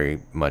that very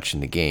much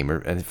in the game,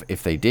 or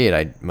if they did,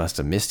 I must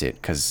have missed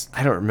it, because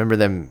I don't remember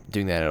them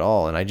doing that at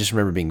all. And I just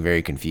remember being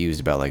very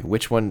confused about like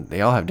which one. They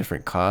all have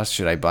different costs.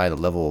 Should I buy the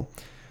level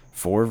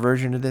 4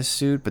 version of this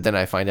suit, but then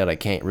I find out I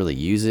can't really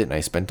use it, and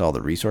I spent all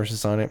the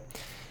resources on it.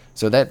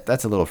 So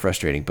that's a little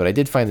frustrating. But I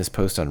did find this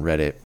post on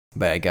Reddit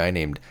by a guy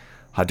named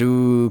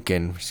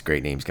Hadouken, which is a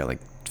great name. He's got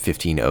like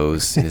 15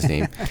 O's in his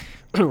name,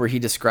 where he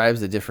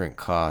describes the different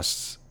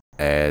costs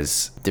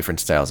as different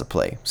styles of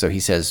play. So he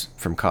says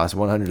from cost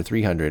 100 to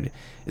 300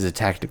 is a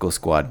tactical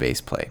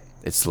squad-based play.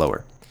 It's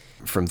slower.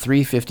 From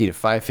 350 to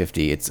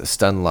 550, it's a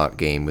stun lock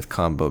game with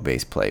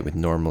combo-based play with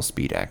normal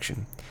speed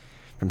action.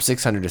 From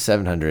 600 to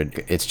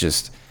 700, it's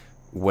just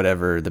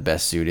whatever the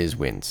best suit is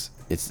wins.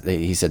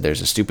 He said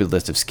there's a stupid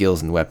list of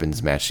skills and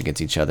weapons matched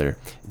against each other.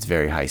 It's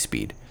very high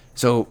speed.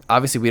 So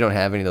obviously we don't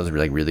have any of those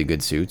like really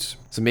good suits.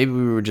 So maybe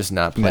we were just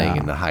not playing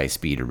in the high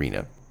speed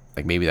arena.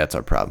 Like maybe that's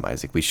our problem,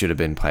 Isaac. We should have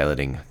been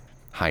piloting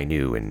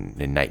High-Nu and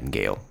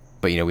Nightingale.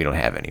 But, we don't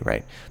have any,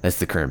 right? That's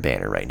the current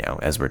banner right now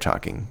as we're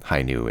talking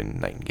High-Nu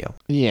and Nightingale.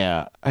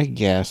 Yeah, I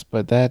guess.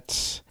 But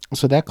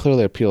so that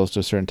clearly appeals to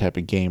a certain type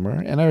of gamer.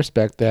 And I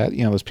respect that.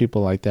 There's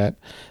people like that.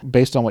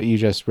 Based on what you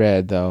just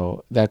read,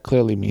 though, that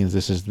clearly means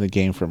this isn't the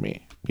game for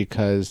me.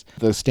 Because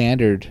the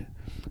standard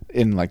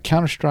in like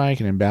Counter-Strike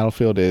and in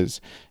Battlefield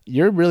is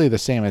you're really the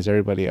same as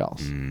everybody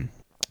else.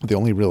 The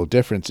only real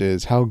difference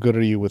is how good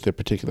are you with a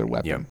particular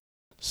weapon. Yep.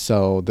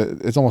 So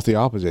it's almost the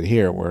opposite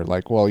here, where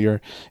like, well,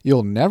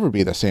 you'll never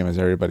be the same as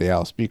everybody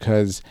else,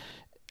 because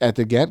from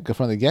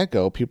the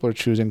get-go, people are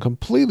choosing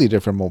completely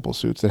different mobile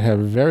suits that have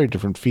very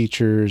different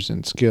features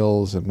and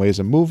skills and ways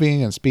of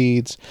moving and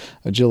speeds,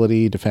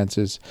 agility,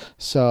 defenses.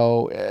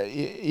 So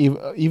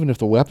even if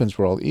the weapons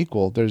were all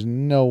equal, there's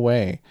no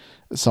way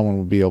someone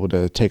would be able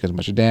to take as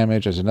much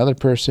damage as another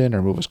person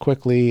or move as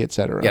quickly,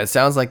 etc. Yeah, it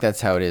sounds like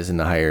that's how it is in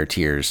the higher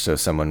tiers. So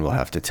someone will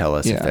have to tell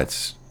us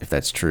if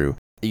that's true.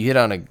 You hit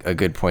on a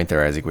good point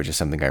there, Isaac, which is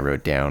something I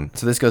wrote down.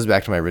 So this goes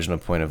back to my original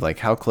point of like,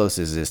 how close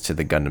is this to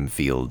the Gundam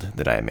field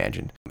that I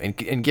imagined?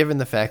 And given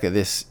the fact that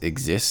this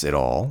exists at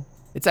all,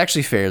 it's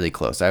actually fairly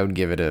close. I would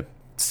give it a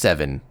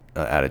 7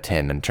 out of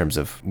 10 in terms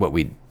of what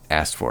we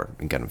asked for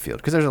in Gundam Field,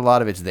 because there's a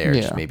lot of it's there.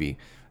 Just maybe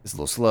it's a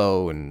little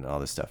slow and all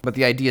this stuff. But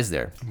the idea is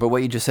there. But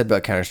what you just said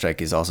about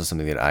Counter-Strike is also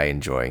something that I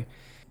enjoy.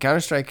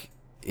 Counter-Strike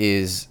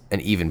is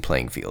an even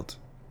playing field.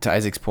 To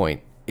Isaac's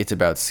point, it's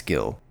about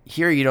skill.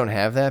 Here you don't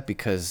have that,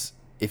 because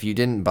if you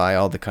didn't buy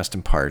all the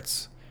custom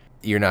parts,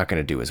 you're not going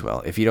to do as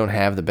well. If you don't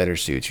have the better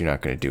suits, you're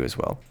not going to do as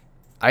well.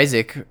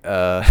 Isaac,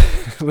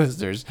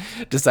 listeners,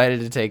 decided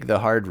to take the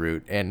hard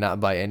route and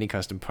not buy any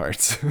custom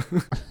parts.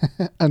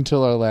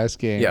 Until our last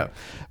game. Yeah.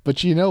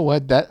 But you know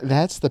what?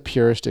 That's the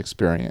purest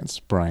experience,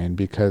 Brian,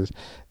 because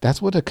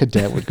that's what a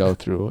cadet would go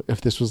through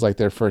if this was like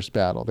their first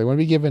battle. They wouldn't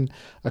be given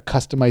a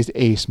customized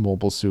ace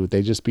mobile suit.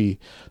 They'd just be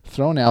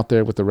thrown out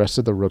there with the rest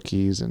of the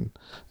rookies and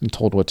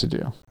told what to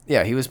do.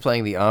 Yeah, he was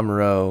playing the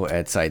Amuro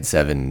at Side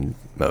 7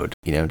 mode,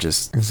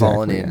 just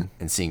falling in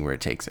and seeing where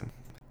it takes him.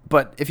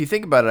 But if you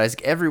think about it,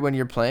 Isaac, everyone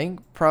you're playing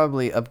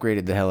probably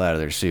upgraded the hell out of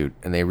their suit,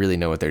 and they really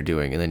know what they're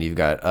doing. And then you've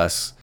got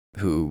us,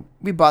 who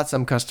we bought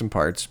some custom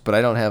parts, but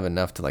I don't have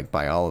enough to like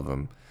buy all of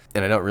them,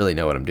 and I don't really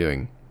know what I'm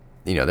doing.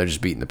 They're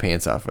just beating the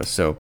pants off us.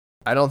 So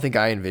I don't think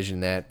I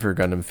envisioned that for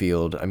Gundam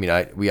Field. I mean,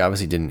 we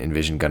obviously didn't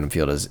envision Gundam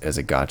Field as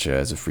a gacha,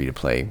 as a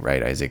free-to-play,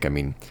 right, Isaac? I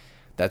mean,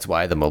 that's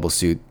why the mobile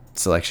suit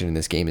selection in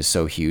this game is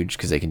so huge,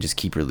 because they can just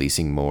keep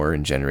releasing more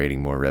and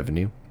generating more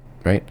revenue.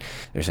 Right?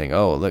 They're saying,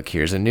 oh, look,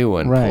 here's a new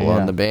one. Pull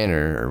on the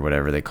banner, or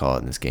whatever they call it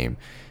in this game.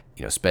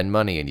 Spend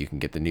money and you can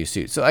get the new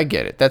suit. So I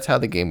get it. That's how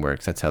the game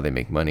works. That's how they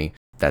make money.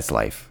 That's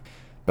life.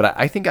 But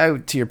I think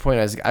to your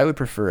point, Isaac, I would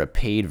prefer a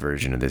paid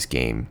version of this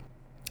game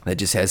that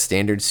just has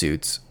standard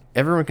suits.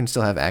 Everyone can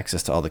still have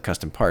access to all the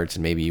custom parts,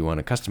 and maybe you want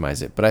to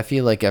customize it. But I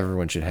feel like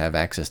everyone should have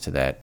access to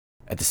that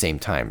at the same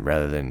time,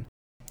 rather than...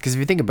 Because if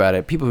you think about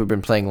it, people who've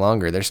been playing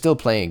longer, they're still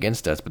playing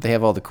against us, but they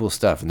have all the cool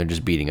stuff, and they're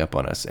just beating up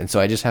on us. And so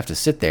I just have to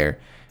sit there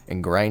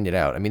and grind it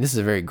out. I mean, this is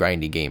a very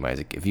grindy game,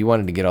 Isaac. If you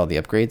wanted to get all the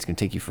upgrades, it's going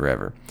to take you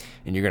forever.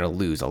 And you're going to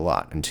lose a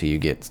lot until you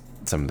get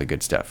some of the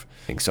good stuff.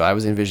 So I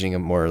was envisioning a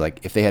more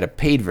like, if they had a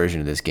paid version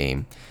of this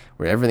game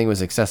where everything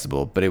was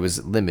accessible, but it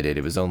was limited.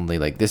 It was only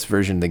like, this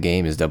version of the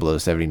game is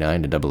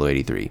 0079 to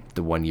 0083,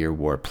 the 1 year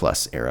war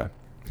plus era.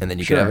 And then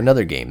you could have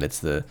another game that's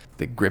the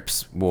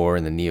Grips War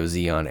and the Neo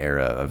Zeon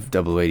era of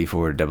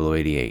 0084 to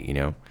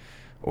 0088,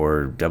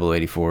 or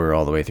 0084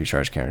 all the way through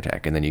Charge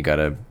Counterattack. And then you got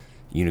a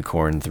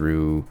Unicorn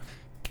through...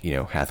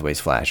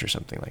 Hathaway's Flash or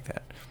something like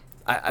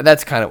that.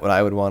 That's kind of what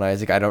I would want,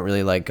 Isaac. I don't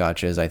really like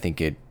gachas. I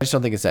just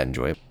don't think it's that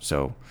enjoyable.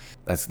 So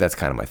that's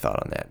kind of my thought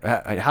on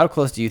that. How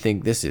close do you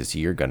think this is to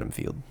your Gundam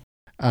Field?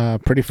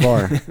 Pretty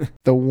far.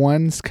 The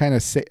ones kind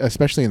of,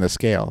 especially in the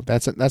scale.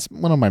 That's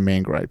one of my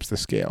main gripes, the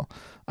scale.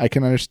 I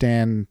can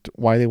understand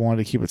why they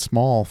wanted to keep it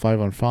small,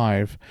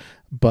 5-on-5,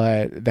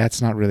 but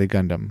that's not really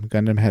Gundam.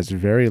 Gundam has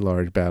very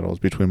large battles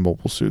between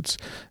mobile suits.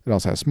 It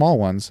also has small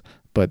ones,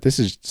 but this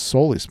is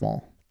solely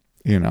small.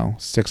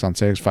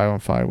 6-on-6,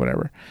 5-on-5,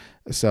 whatever.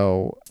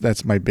 So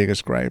that's my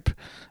biggest gripe.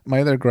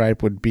 My other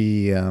gripe would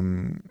be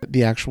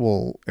the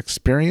actual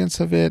experience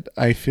of it.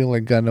 I feel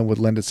like Gundam would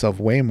lend itself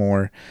way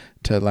more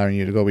to allowing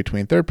you to go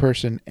between third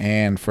person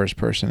and first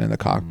person in the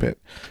cockpit.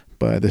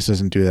 But this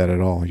doesn't do that at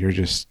all. You're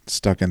just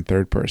stuck in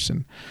third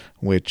person,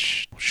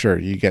 which, sure,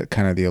 you get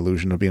kind of the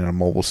illusion of being in a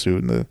mobile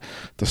suit and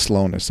the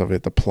slowness of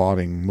it, the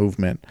plodding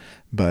movement.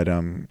 But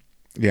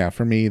yeah,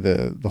 for me,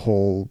 the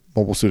whole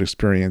mobile suit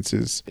experience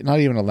is not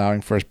even allowing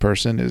first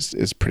person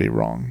is pretty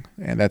wrong.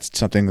 And that's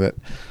something that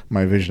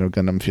my vision of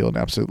Gundamfield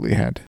absolutely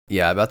had.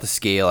 Yeah, about the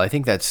scale, I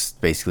think that's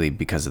basically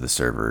because of the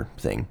server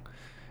thing.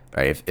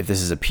 Right? If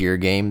this is a peer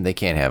game, they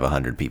can't have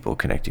 100 people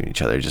connecting to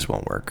each other. It just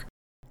won't work.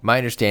 My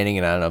understanding,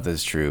 and I don't know if this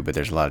is true, but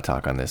there's a lot of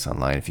talk on this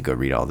online. If you go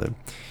read all the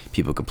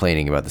people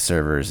complaining about the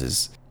servers,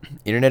 is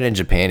internet in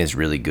Japan is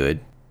really good,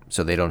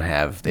 so they don't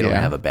have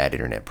a bad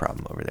internet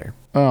problem over there.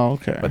 Oh,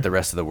 okay. But the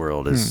rest of the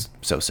world is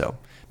so.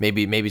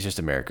 Maybe it's just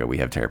America. We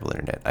have terrible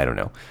internet. I don't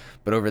know.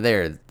 But over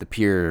there, the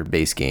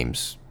peer-based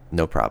games,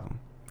 no problem,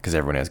 because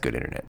everyone has good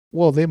internet.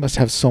 Well, they must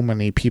have so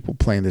many people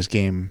playing this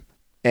game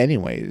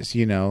anyways,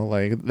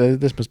 like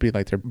this must be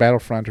like their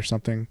Battlefront or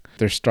something,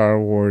 their Star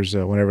Wars,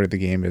 whatever the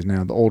game is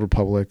now, the Old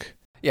Republic.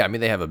 Yeah, I mean,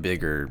 they have a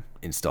bigger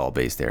install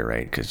base there,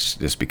 right?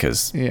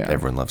 Because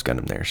everyone loves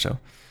Gundam there, so,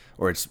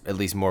 or it's at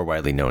least more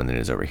widely known than it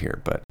is over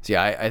here. But so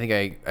yeah, I think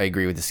I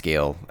agree with the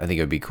scale. I think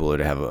it would be cooler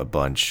to have a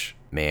bunch.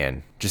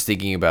 Man, just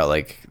thinking about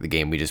like the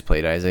game we just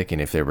played, Isaac, and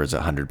if there was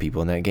 100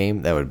 people in that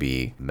game, that would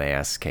be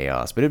mass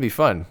chaos. But it'd be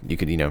fun. You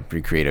could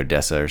recreate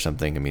Odessa or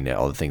something. I mean,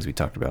 all the things we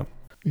talked about.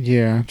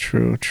 Yeah,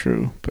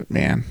 true. But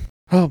man,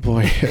 oh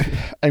boy,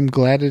 I'm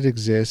glad it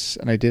exists,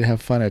 and I did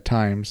have fun at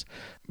times,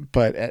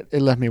 but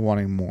it left me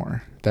wanting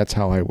more. That's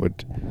how I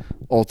would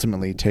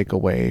ultimately take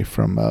away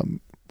from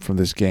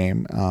this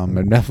game.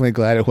 I'm definitely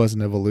glad it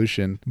wasn't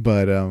Evolution,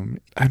 but I'm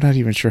not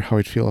even sure how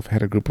I'd feel if I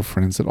had a group of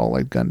friends that all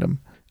liked Gundam,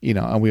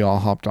 and we all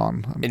hopped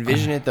on.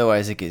 Envision it though,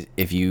 Isaac,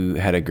 if you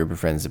had a group of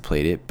friends that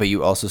played it, but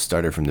you also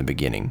started from the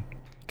beginning.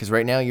 Because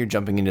right now you're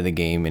jumping into the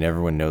game and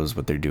everyone knows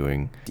what they're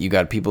doing. You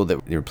got people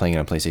that they were playing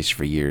on PlayStation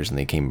for years and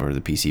they came over to the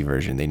PC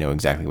version. They know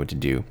exactly what to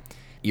do.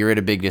 You're at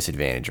a big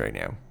disadvantage right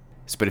now.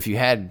 But if you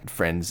had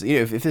friends,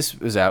 if this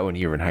was out when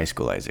you were in high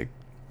school, Isaac,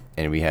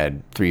 and we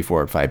had 3,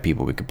 4, or 5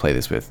 people we could play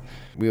this with,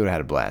 we would have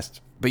had a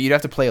blast. But you'd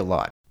have to play a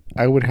lot.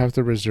 I would have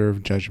to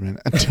reserve judgment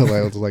until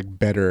I was like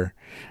better,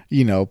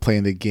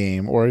 playing the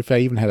game, or if I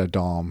even had a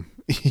DOM,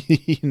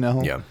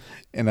 Yeah.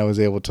 And I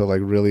was able to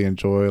like really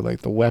enjoy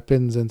like the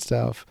weapons and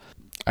stuff.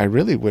 I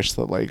really wish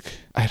that,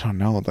 I don't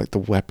know, the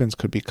weapons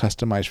could be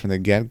customized from the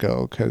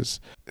get-go, because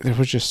there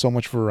was just so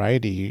much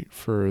variety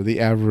for the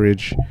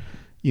average,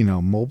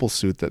 mobile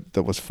suit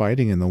that was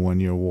fighting in the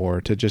 1-year war.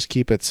 To just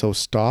keep it so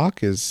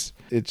stock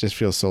it just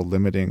feels so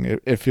limiting.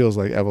 It feels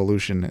like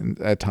Evolution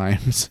at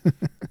times.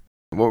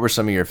 What were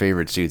some of your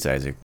favorite suits,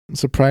 Isaac?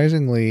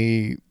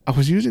 Surprisingly, I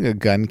was using a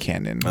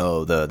Guncannon.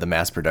 Oh, the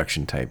mass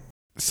production type.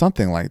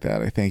 Something like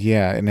that, I think,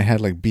 yeah, and it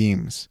had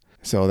beams.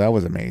 So that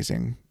was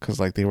amazing because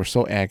they were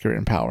so accurate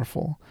and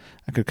powerful.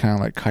 I could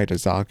kind of kite a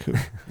Zaku.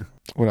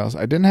 What else?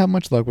 I didn't have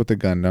much luck with the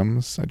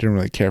Gundams. I didn't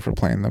really care for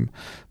playing them.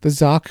 The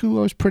Zaku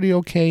I was pretty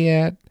okay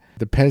at.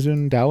 The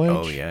Pezun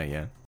Dawich. Oh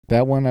yeah.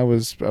 That one I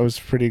was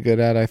pretty good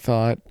at, I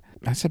thought.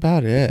 That's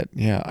about it.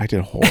 Yeah, I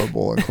did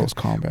horrible at close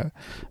combat.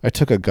 I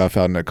took a Gouf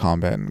out into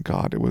combat, and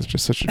God, it was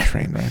just such a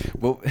train wreck.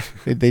 Well,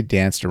 they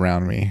danced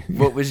around me.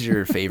 What was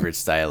your favorite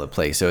style of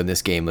play? So in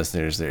this game,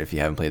 listeners, if you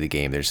haven't played the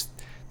game,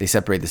 they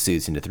separate the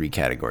suits into 3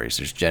 categories.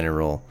 There's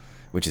general,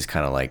 which is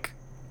kind of like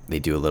they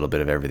do a little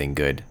bit of everything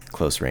good.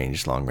 Close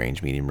range, long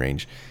range, medium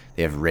range.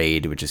 They have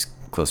raid, which is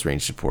close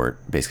range support,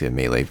 basically a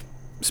melee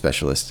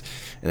specialist.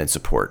 And then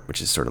support,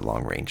 which is sort of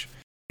long range.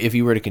 If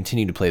you were to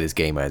continue to play this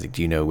game, Isaac,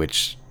 do you know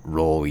which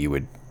role you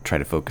would try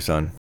to focus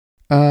on?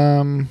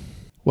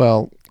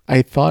 Well,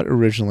 I thought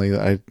originally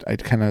that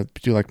I'd kind of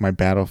do my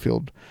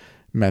Battlefield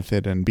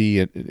method and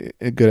be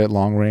good at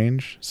long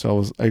range.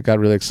 So I got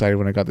really excited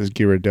when I got this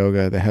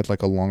Gyaradoga that had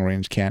a long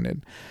range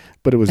cannon,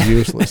 but it was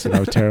useless and I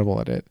was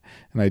terrible at it.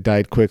 And I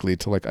died quickly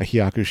to a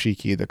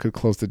Hyakushiki that could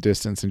close the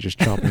distance and just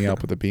chop me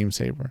up with a beam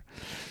saber.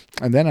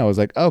 And then I was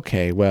like,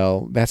 okay,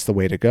 well, that's the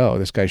way to go.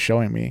 This guy's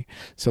showing me.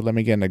 So let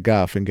me get in a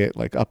Gouf and get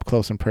up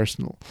close and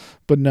personal.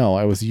 But no,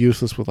 I was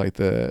useless with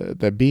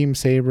the beam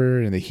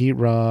saber and the heat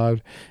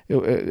rod.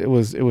 It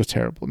was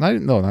terrible.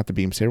 Not the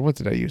beam saber. What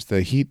did I use?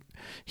 The heat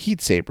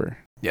saber.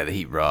 Yeah, the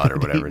heat rod or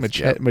whatever.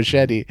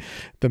 Machete.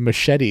 The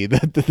machete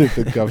that the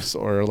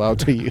Goufs are allowed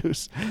to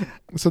use.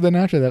 So then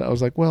after that, I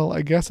was like, well,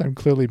 I guess I'm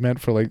clearly meant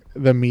for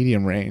the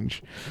medium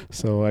range.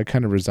 So I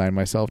kind of resigned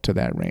myself to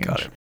that range.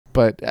 Got it.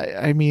 But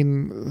I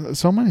mean,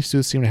 so many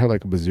suits seem to have a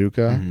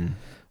bazooka,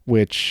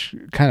 which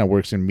kind of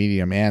works in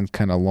medium and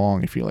kind of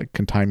long if you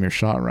can time your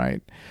shot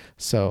right.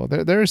 So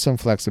there is some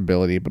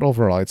flexibility, but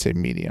overall I'd say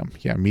medium.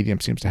 Yeah, medium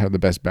seems to have the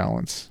best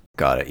balance.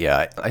 Got it.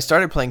 Yeah, I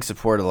started playing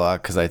support a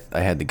lot because I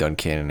had the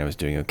Guncannon and I was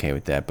doing okay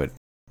with that. But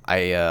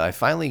I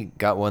finally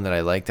got one that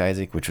I liked,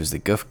 Isaac, which was the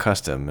Gouf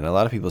Custom. And a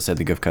lot of people said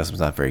the Gouf Custom's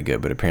not very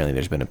good, but apparently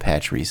there's been a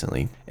patch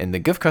recently. And the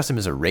Gouf Custom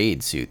is a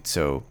raid suit,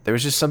 so there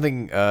was just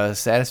something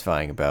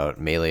satisfying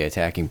about melee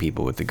attacking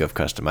people with the Gouf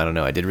Custom. I don't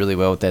know. I did really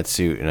well with that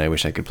suit, and I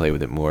wish I could play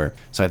with it more.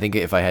 So I think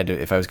if I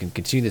was going to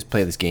continue to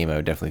play this game, I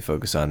would definitely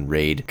focus on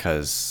raid,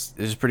 because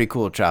it's pretty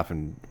cool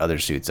chopping other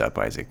suits up,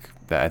 Isaac.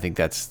 I think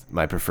that's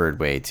my preferred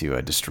way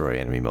to destroy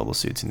enemy mobile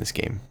suits in this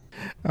game.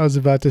 I was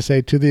about to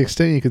say, to the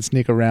extent you could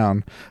sneak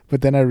around,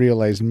 but then I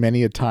realized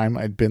many a time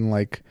I'd been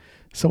like,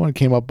 someone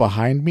came up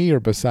behind me or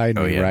beside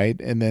me, right?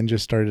 And then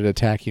just started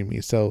attacking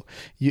me. So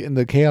in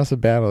the chaos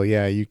of battle,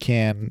 you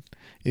can,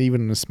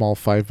 even in a small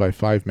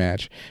 5x5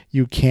 match,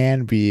 you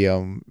can be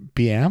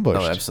ambushed.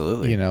 Oh,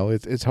 absolutely.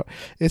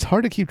 It's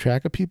hard to keep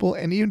track of people,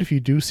 and even if you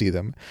do see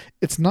them,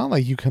 it's not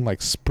like you can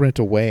like sprint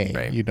away,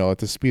 right, at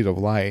the speed of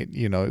light.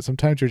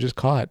 Sometimes you're just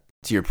caught.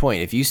 To your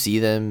point, if you see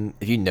them,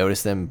 if you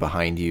notice them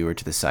behind you or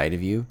to the side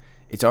of you,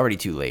 it's already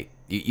too late.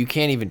 You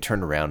can't even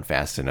turn around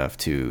fast enough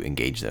to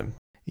engage them.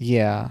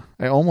 Yeah,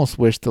 I almost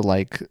wish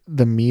the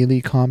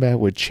melee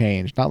combat would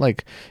change, not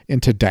like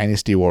into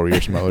Dynasty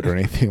Warriors mode or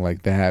anything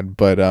like that,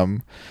 but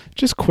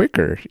just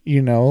quicker.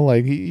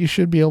 Like you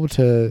should be able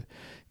to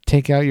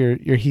take out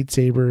your heat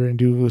saber and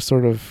do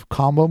sort of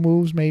combo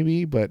moves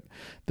maybe, but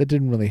that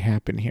didn't really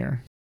happen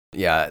here.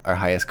 Yeah, our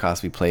highest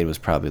cost we played was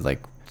probably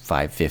like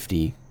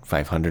 550,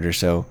 500 or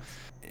so.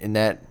 In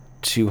that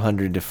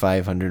 200 to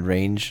 500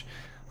 range,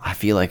 I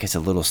feel like it's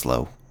a little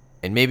slow,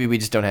 and maybe we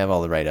just don't have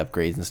all the right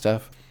upgrades and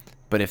stuff.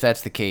 But if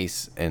that's the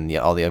case and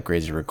all the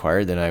upgrades are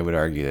required, then I would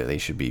argue that they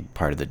should be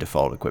part of the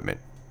default equipment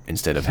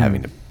instead of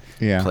having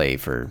to play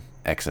for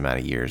X amount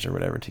of years or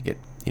whatever to get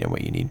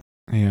what you need.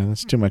 Yeah,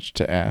 that's too much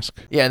to ask.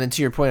 Yeah, and then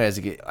to your point,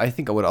 Isaac, I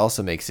think what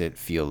also makes it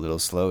feel a little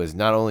slow is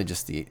not only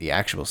just the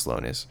actual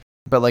slowness,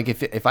 but like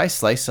if I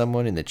slice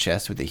someone in the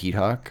chest with a heat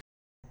hawk,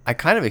 I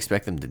kind of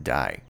expect them to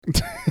die.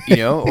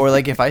 Or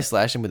like if I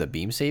slash them with a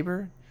beam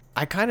saber,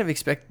 I kind of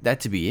expect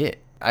that to be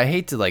it. I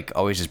hate to like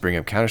always just bring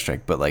up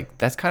Counter-Strike, but like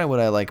that's kind of what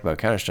I like about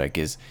Counter-Strike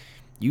is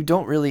you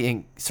don't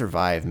really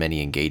survive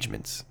many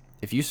engagements.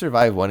 If you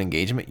survive one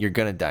engagement, you're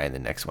going to die in the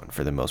next one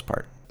for the most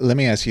part. Let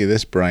me ask you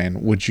this,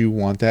 Brian. Would you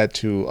want that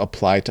to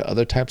apply to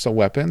other types of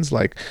weapons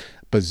like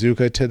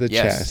bazooka to the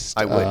chest?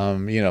 I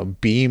would.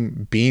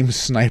 Beam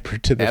sniper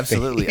to the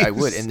Absolutely, face? I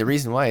would. And the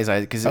reason why is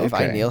because if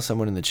I nail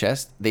someone in the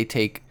chest, they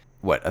take,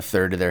 a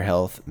third of their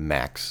health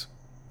max.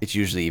 It's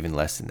usually even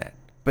less than that.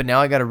 But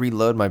now I got to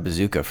reload my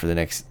bazooka for the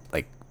next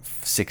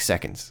 6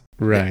 seconds.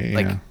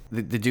 Right.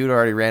 The dude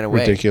already ran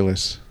away.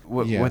 Ridiculous.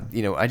 What?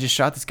 I just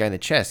shot this guy in the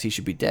chest. He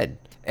should be dead.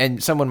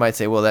 And someone might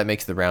say, well, that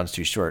makes the rounds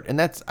too short. And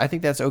I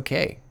think that's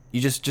okay. You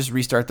just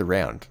restart the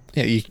round.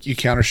 Yeah, you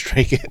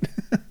Counter-Strike it.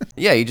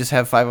 Yeah, you just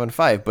have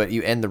 5-on-5, but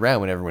you end the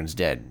round when everyone's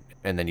dead,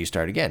 and then you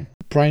start again.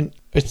 Brian,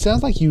 it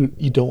sounds like you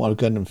don't want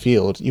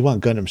Gundamfield. You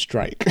want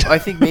Gundam-Strike. I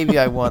think maybe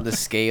I want the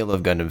scale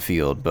of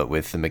Gundamfield, but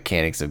with the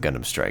mechanics of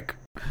Gundam-Strike.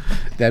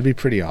 That'd be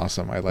pretty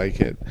awesome. I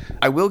like it.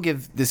 I will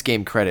give this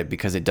game credit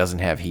because it doesn't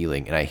have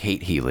healing, and I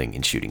hate healing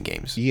in shooting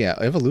games. Yeah,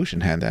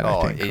 Evolution had that,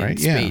 I think, right? In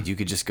Spades, you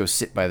could just go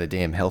sit by the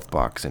damn health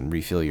box and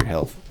refill your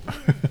health.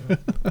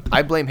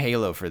 I blame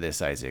Halo for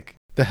this, Isaac.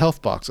 The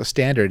health box, a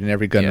standard in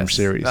every Gundam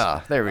series.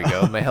 Ah, there we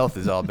go. My health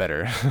is all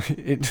better.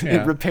 It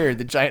repaired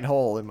the giant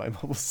hole in my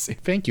mobile suit.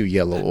 Thank you,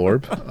 Yellow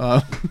Orb.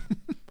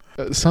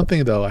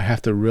 Something, though, I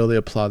have to really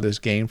applaud this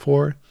game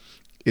for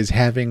is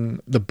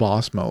having the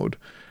boss mode,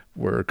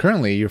 where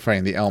currently you're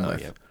fighting the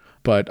Elmeth. Oh, yeah.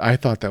 But I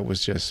thought that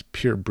was just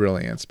pure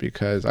brilliance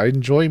because I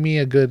enjoy me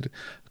a good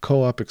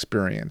co-op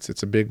experience.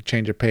 It's a big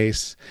change of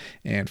pace,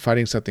 and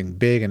fighting something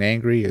big and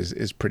angry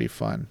is pretty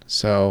fun.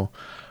 So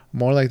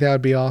more like that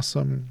would be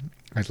awesome.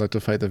 I'd like to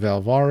fight the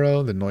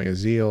Valvaro, the Neue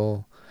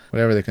Zeal,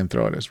 whatever they can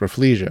throw at us.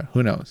 Rafflesia,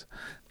 who knows?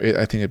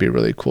 I think it'd be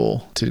really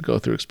cool to go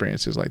through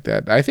experiences like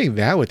that. I think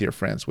that with your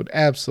friends would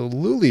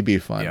absolutely be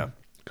fun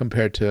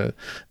compared to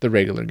the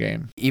regular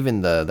game.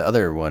 Even the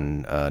other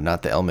one,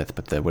 not the Elmeth,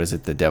 but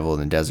the Devil in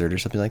the Desert or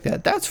something like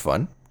that. That's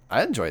fun.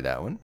 I enjoyed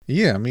that one.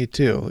 Yeah, me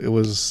too.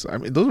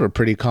 Those were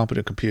pretty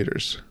competent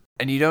computers.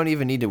 And you don't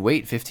even need to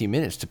wait 15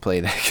 minutes to play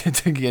that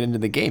to get into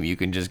the game. You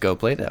can just go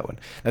play that one.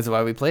 That's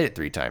why we played it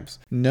 3 times.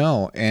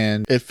 No,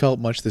 and it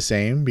felt much the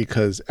same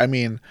because,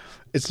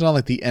 it's not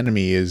like the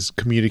enemy is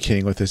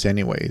communicating with us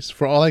anyways.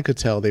 For all I could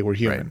tell, they were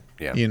human.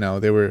 Right. Yeah.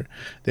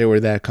 They were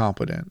that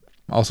competent.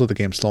 Also, the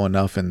game's slow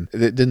enough, and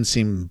it didn't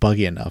seem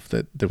buggy enough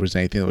that there was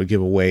anything that would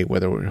give away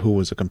who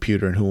was a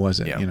computer and who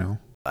wasn't,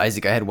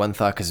 Isaac, I had one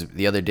thought because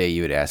the other day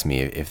you had asked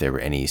me if there were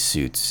any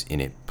suits in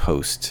it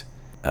post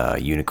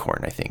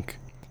Unicorn, I think.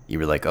 You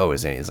were like, oh,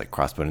 is like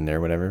Crossbone in there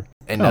or whatever?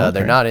 And okay.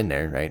 They're not in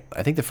there, right?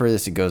 I think the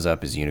furthest it goes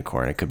up is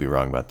Unicorn. I could be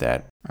wrong about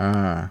that.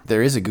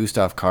 There is a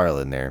Gustav Karl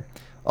in there,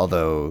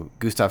 although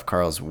Gustav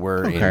Karls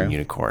were in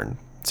Unicorn,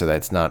 so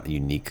that's not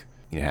unique,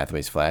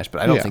 Hathaway's Flash.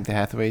 But I don't think the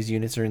Hathaway's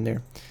units are in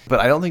there. But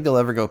I don't think they'll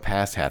ever go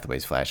past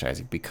Hathaway's Flash,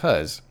 Isaac,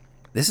 because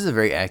this is a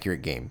very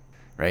accurate game,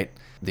 right?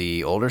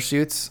 The older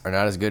suits are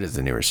not as good as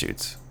the newer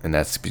suits, and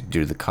that's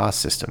due to the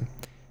cost system.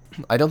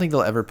 I don't think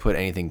they'll ever put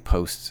anything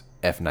post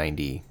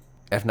F90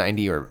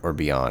 or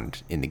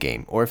beyond in the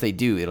game. Or if they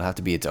do, it'll have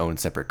to be its own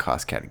separate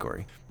cost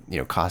category.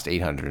 Cost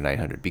 800 or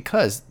 900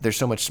 because they're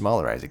so much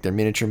smaller, Isaac. They're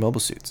miniature mobile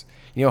suits.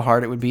 You know how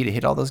hard it would be to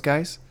hit all those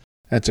guys?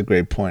 That's a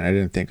great point. I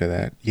didn't think of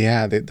that.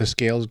 Yeah, the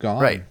scale's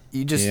gone. Right.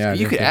 You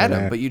could add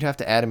them, but you'd have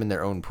to add them in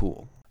their own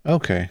pool.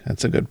 Okay,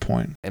 that's a good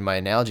point. And my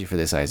analogy for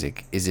this,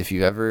 Isaac, is if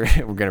you ever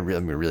I'm gonna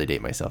really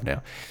date myself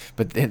now,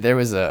 but there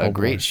was a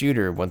great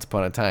shooter once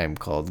upon a time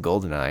called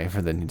GoldenEye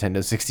for the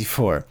Nintendo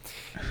 64,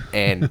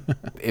 and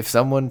if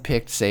someone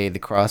picked, say, the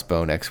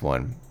Crossbone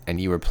X1,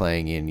 and you were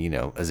playing in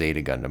a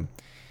Zeta Gundam,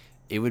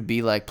 it would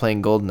be like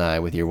playing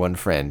GoldenEye with your one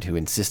friend who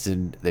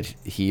insisted that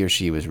he or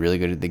she was really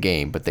good at the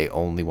game, but they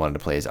only wanted to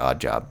play as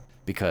Oddjob,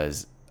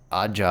 because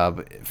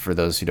Oddjob, for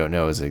those who don't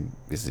know, is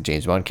a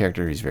James Bond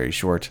character. He's very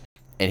short.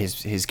 And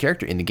his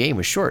character in the game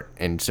was short.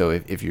 And so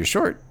if you're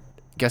short,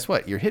 guess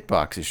what? Your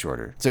hitbox is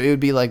shorter. So it would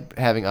be like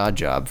having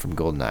Oddjob from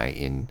GoldenEye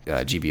in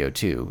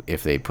GBO2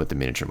 if they put the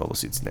miniature mobile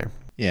suits in there.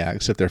 Yeah,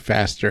 except they're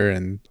faster,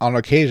 and on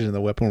occasion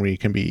the weaponry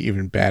can be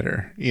even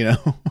better,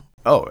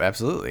 Oh,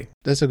 absolutely.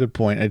 That's a good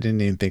point. I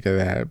didn't even think of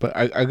that. But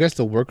I guess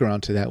the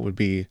workaround to that would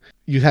be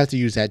you have to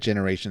use that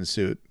generation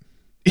suit.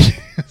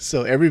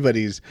 So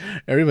everybody's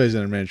in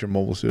a miniature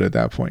mobile suit at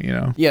that point,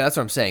 Yeah, that's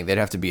what I'm saying. They'd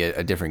have to be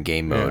a different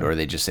game mode, or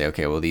they just say,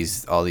 okay, well,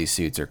 all these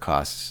suits are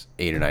costs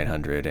 800 or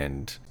 900,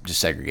 and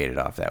just segregate it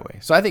off that way.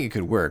 So I think it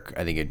could work.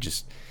 I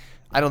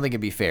don't think it'd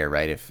be fair,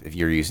 right? If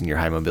you're using your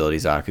high mobility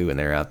Zaku and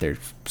they're out there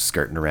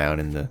skirting around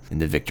in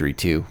the Victory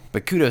 2.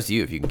 But kudos to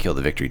you if you can kill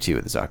the Victory 2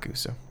 with the Zaku.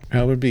 So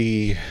that would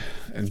be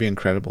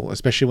incredible,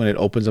 especially when it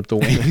opens up the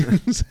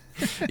wings.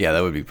 Yeah,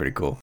 that would be pretty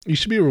cool. You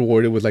should be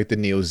rewarded with like the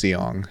Neo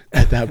Zeong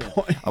at that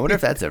point. I wonder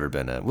if that's ever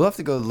been we'll have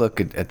to go look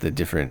at the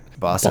different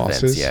bosses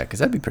events. Yeah, because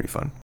that'd be pretty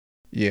fun.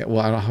 Yeah,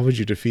 well, how would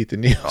you defeat the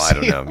Neo Zeong? I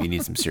don't know. You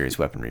need some serious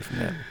weaponry from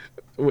that.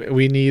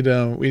 We need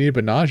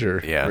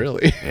Benager. Yeah,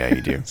 really. Yeah,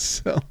 you do.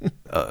 So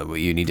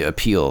you need to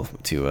appeal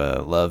to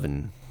love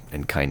and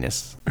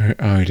kindness.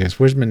 Oh, it is.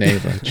 Where's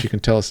Minerva? She can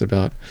tell us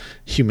about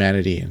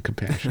humanity and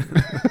compassion.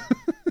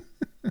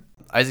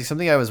 Isaac,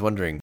 something I was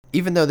wondering,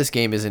 even though this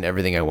game isn't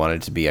everything I wanted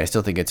it to be, I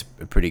still think it's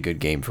a pretty good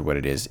game for what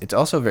it is. It's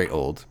also very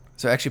old.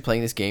 So actually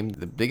playing this game,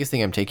 the biggest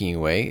thing I'm taking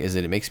away is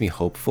that it makes me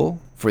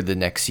hopeful for the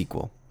next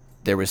sequel.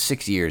 There was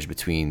 6 years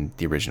between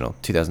the original,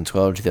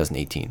 2012,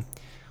 2018.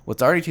 Well,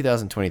 it's already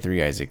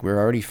 2023, Isaac. We're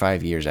already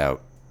 5 years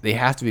out. They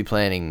have to be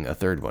planning a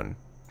third one.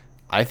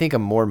 I think a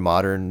more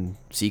modern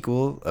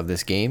sequel of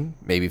this game,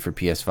 maybe for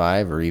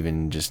PS5 or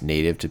even just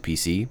native to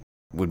PC,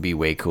 would be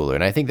way cooler.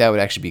 And I think that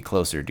would actually be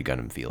closer to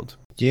Gundamfield.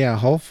 Yeah,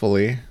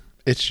 hopefully.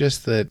 It's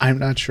just that I'm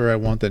not sure I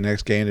want the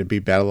next game to be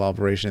Battle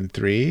Operation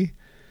 3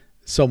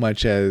 so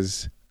much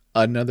as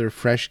another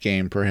fresh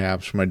game,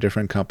 perhaps, from a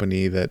different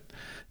company that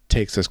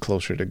takes us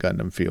closer to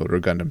Gundamfield or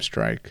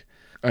Gundam-Strike.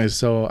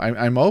 So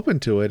I'm open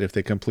to it if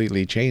they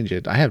completely change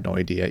it. I have no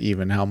idea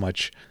even how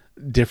much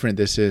different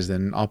this is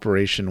than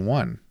Operation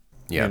 1.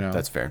 Yeah,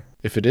 that's fair.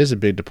 If it is a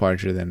big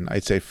departure, then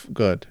I'd say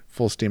good.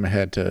 Full steam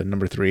ahead to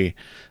number 3.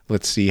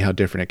 Let's see how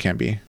different it can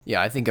be.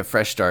 Yeah, I think a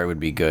fresh start would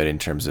be good in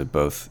terms of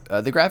both.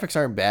 The graphics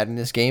aren't bad in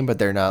this game, but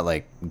they're not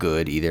like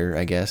good either,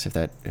 I guess, if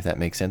that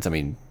makes sense. I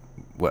mean,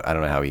 I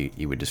don't know how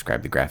you would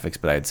describe the graphics,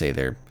 but I'd say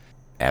they're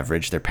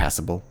average. They're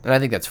passable. And I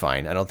think that's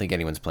fine. I don't think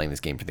anyone's playing this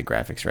game for the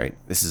graphics, right?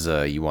 This is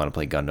you want to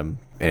play Gundam,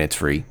 and it's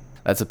free.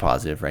 That's a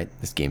positive, right?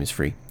 This game is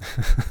free.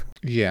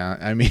 Yeah,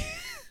 I mean...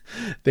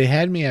 They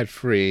had me at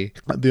free.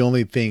 The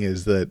only thing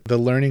is that the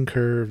learning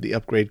curve, the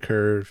upgrade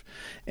curve,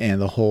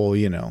 and the whole,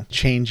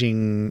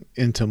 changing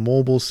into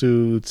mobile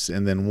suits,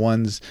 and then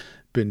one's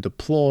been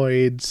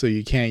deployed, so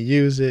you can't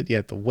use it. You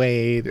have to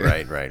wait.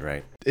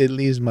 Right. It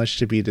leaves much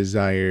to be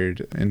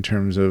desired in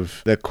terms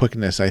of the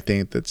quickness, I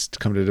think, that's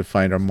come to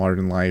define our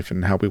modern life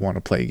and how we want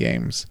to play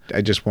games.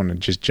 I just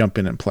want to jump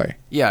in and play.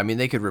 Yeah, I mean,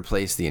 they could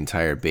replace the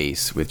entire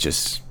base with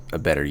just a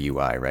better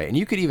UI, right? And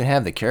you could even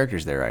have the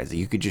characters there, Isaac.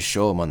 You could just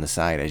show them on the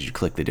side as you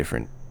click the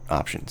different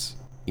options.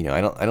 I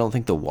don't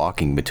think the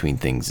walking between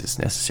things is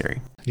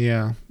necessary.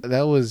 Yeah,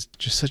 that was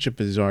just such a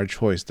bizarre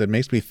choice that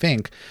makes me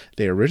think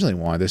they originally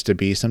wanted this to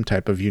be some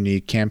type of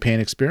unique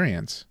campaign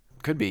experience.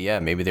 Could be, yeah.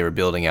 Maybe they were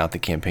building out the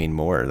campaign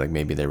more. Like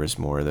maybe there was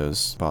more of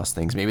those boss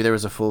things. Maybe there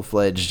was a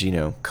full-fledged,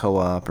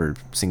 co-op or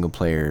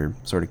single-player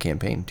sort of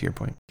campaign, to your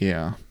point.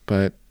 Yeah,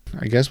 but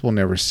I guess we'll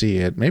never see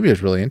it. Maybe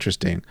it's really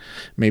interesting.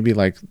 Maybe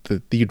like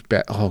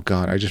oh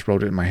God, I just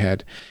wrote it in my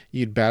head.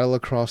 You'd battle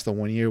across the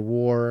 1 year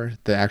war.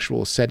 The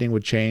actual setting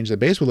would change. The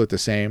base would look the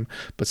same,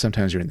 but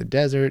sometimes you're in the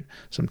desert.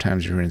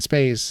 Sometimes you're in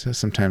space.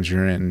 Sometimes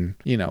you're in,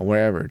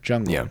 wherever,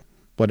 jungle,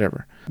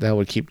 whatever. That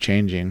would keep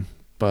changing.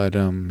 But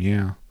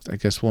yeah, I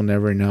guess we'll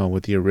never know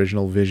what the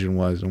original vision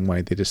was and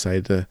why they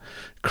decided to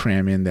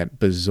cram in that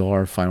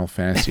bizarre Final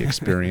Fantasy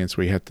experience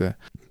where you have to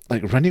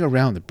like running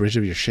around the bridge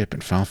of your ship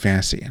in Final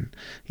Fantasy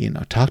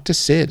and, talk to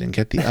Sid and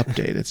get the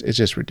update. It's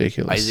just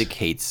ridiculous. Isaac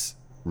hates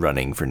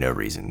running for no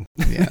reason.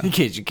 Yeah. In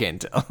case you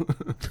can't tell.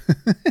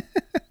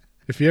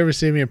 If you ever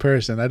see me in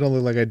person, I don't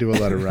look like I do a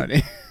lot of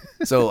running.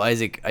 So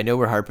Isaac, I know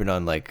we're harping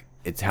on like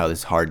it's how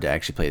it's hard to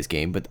actually play this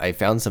game, but I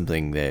found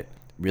something that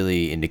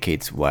really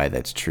indicates why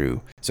that's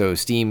true. So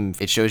Steam,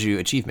 it shows you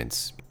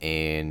achievements,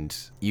 and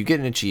you get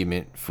an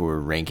achievement for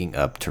ranking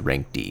up to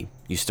rank D.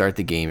 You start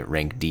the game at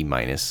rank D-,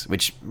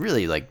 which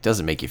really like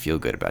doesn't make you feel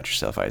good about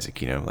yourself,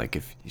 Isaac. You know, like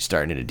if you're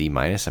starting at a D-,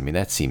 I mean,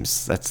 that's a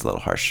little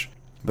harsh.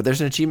 But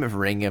there's an achievement for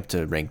ranking up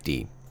to rank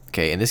D.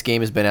 Okay, and this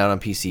game has been out on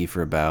PC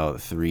for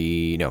about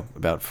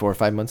 4 or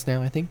 5 months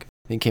now, I think.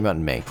 I think it came out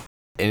in May.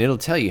 And it'll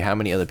tell you how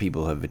many other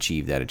people have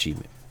achieved that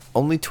achievement.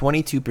 Only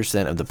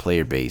 22% of the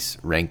player base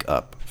rank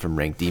up from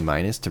rank D-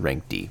 to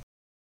rank D.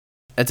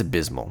 That's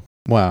abysmal.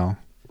 Wow.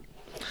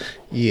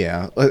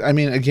 Yeah. I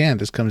mean, again,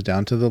 this comes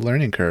down to the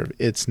learning curve.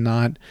 It's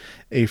not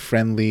a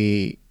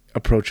friendly,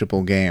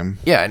 approachable game.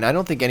 Yeah, and I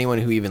don't think anyone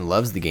who even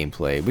loves the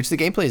gameplay, which the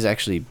gameplay is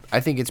actually, I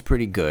think it's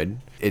pretty good.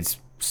 It's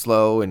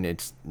slow and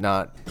there's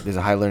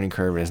a high learning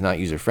curve and it's not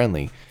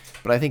user-friendly.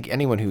 But I think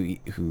anyone who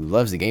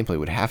loves the gameplay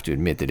would have to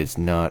admit that it's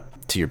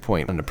not, to your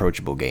point, an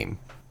approachable game.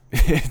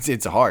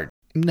 It's hard.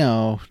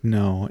 No,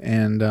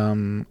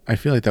 and I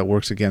feel like that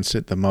works against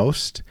it the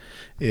most.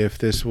 If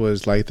this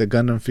was like the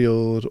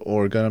Gundamfield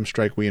or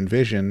Gundam-Strike we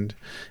envisioned,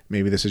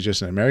 maybe this is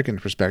just an American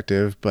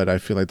perspective, but I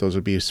feel like those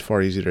would be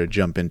far easier to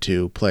jump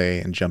into, play,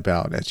 and jump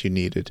out as you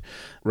needed.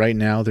 Right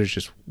now, there's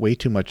just way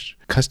too much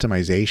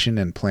customization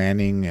and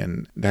planning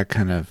and that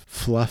kind of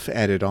fluff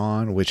added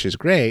on, which is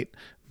great,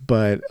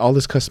 but all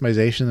this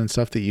customization and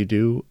stuff that you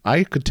do,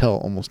 I could tell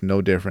almost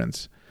no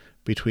difference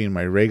between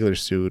my regular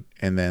suit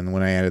and then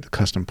when I added the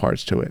custom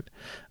parts to it.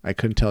 I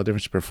couldn't tell a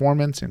difference in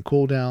performance and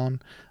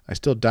cooldown. I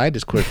still died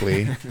as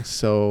quickly,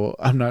 so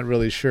I'm not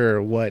really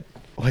sure what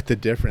the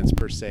difference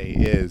per se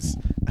is,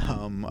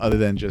 other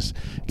than just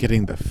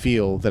getting the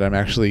feel that I'm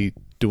actually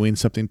doing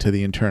something to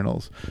the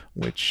internals,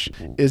 which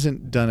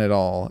isn't done at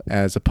all,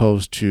 as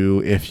opposed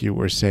to if you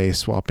were, say,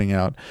 swapping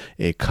out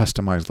a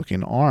customized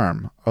looking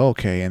arm.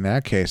 Okay, in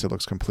that case, it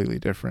looks completely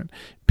different.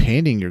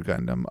 Painting your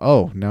Gundam.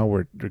 Oh, now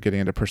we're getting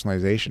into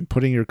personalization.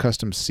 Putting your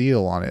custom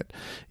seal on it.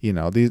 You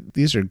know,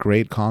 these are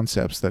great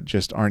concepts that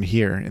just aren't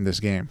here in this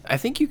game. I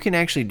think you can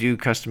actually do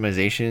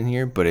customization in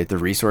here, but the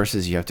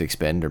resources you have to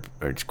expend are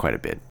it's quite a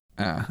bit.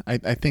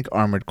 I think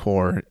Armored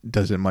Core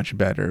does it much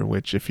better,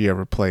 which if you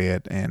ever play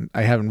it, and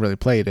I haven't really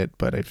played it,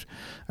 but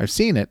I've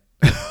seen it.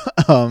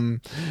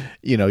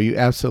 You know, you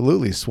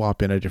absolutely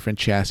swap in a different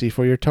chassis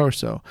for your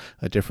torso,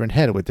 a different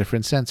head with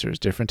different sensors,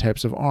 different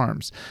types of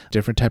arms,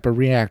 different type of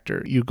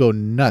reactor. You go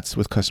nuts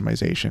with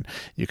customization.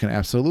 You can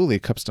absolutely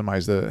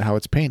customize how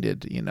it's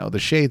painted, you know, the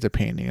shades of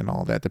painting and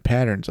all that, the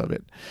patterns of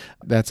it.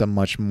 That's a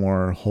much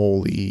more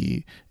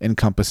wholly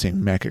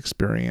encompassing mech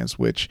experience,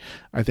 which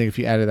I think if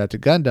you added that to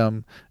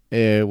Gundam,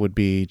 it would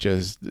be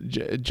just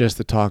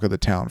the talk of the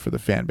town for the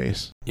fan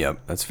base. Yep,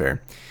 that's fair.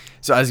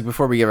 So, Isaac,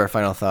 before we give our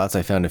final thoughts,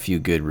 I found a few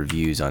good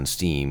reviews on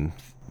Steam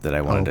that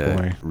I wanted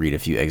to read a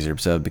few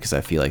excerpts of because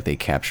I feel like they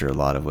capture a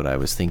lot of what I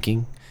was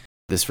thinking.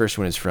 This first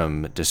one is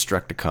from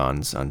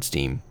Destructicons on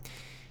Steam.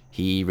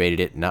 He rated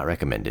it not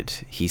recommended.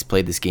 He's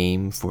played this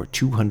game for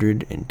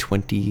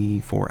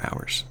 224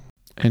 hours.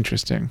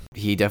 Interesting.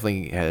 He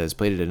definitely has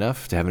played it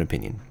enough to have an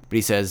opinion. But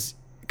he says,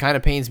 kind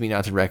of pains me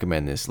not to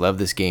recommend this. Love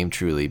this game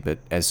truly, but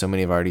as so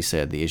many have already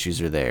said, the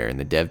issues are there and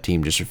the dev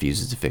team just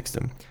refuses to fix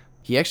them.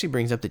 He actually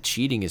brings up that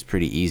cheating is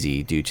pretty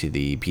easy due to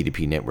the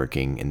P2P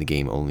networking and the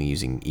game only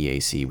using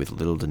EAC with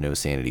little to no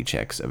sanity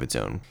checks of its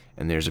own.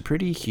 And there's a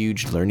pretty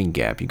huge learning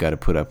gap you got to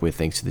put up with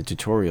thanks to the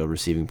tutorial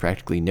receiving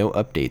practically no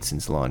updates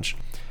since launch.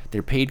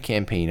 Their paid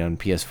campaign on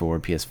PS4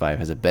 and PS5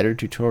 has a better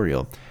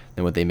tutorial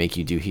than what they make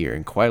you do here,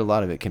 and quite a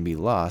lot of it can be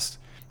lost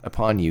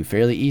upon you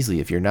fairly easily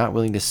if you're not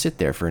willing to sit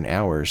there for an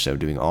hour or so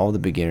doing all the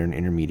beginner and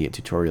intermediate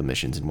tutorial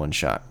missions in one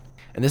shot.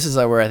 And this is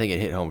where I think it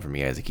hit home for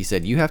me, Isaac. He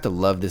said, you have to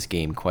love this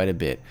game quite a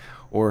bit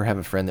or have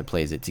a friend that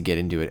plays it to get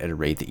into it at a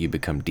rate that you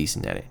become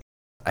decent at it.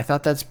 I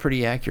thought that's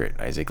pretty accurate,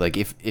 Isaac. Like,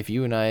 if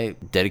you and I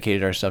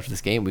dedicated ourselves to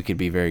this game, we could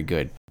be very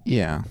good.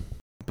 Yeah.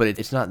 But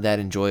it's not that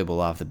enjoyable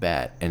off the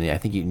bat. And I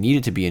think you need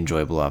it to be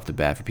enjoyable off the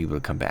bat for people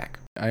to come back.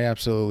 I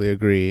absolutely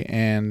agree.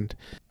 And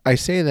I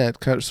say that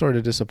sort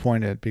of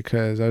disappointed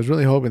because I was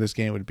really hoping this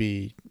game would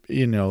be,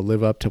 you know,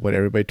 live up to what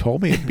everybody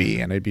told me it'd be,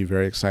 and I'd be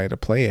very excited to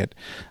play it.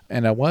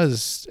 And I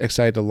was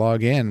excited to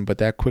log in, but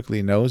that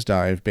quickly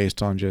nosedived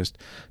based on just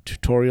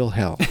tutorial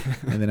hell.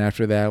 And then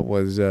after that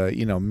was,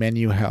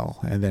 menu hell,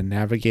 and then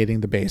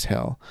navigating the base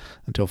hell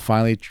until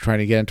finally trying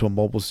to get into a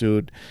mobile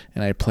suit,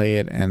 and I play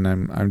it, and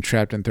I'm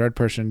trapped in third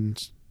person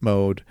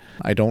mode.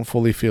 I don't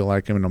fully feel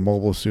like I'm in a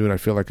mobile suit. I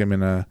feel like I'm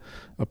in a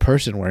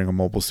person wearing a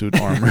mobile suit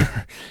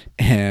armor.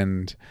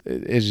 And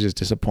it's just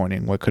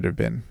disappointing what could have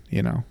been,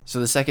 you know. So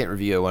the second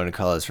review I wanted to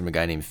call is from a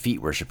guy named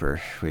Feet Worshipper,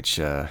 which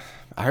I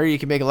heard you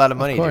can make a lot of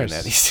money doing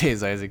that these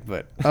days, Isaac,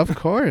 but of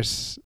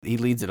course. He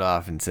leads it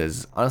off and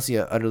says, honestly,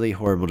 an utterly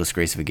horrible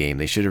disgrace of a game.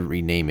 They should have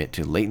renamed it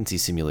to Latency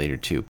Simulator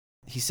 2.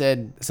 He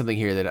said something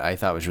here that I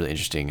thought was really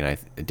interesting, and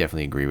I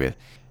definitely agree with.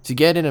 To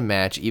get in a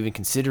match, even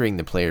considering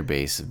the player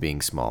base of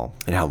being small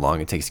and how long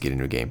it takes to get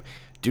into a game,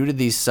 due to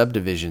these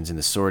subdivisions in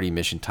the sortie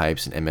mission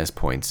types and MS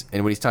points,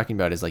 and what he's talking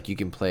about is like you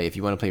can play, if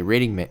you want to play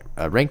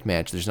ranked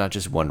match, there's not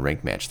just one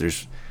ranked match.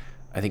 There's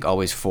I think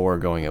always 4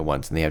 going at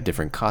once, and they have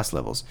different cost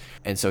levels.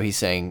 And so he's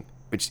saying,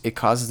 which it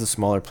causes the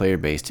smaller player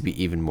base to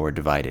be even more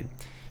divided.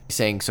 He's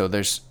saying, so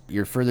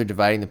you're further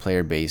dividing the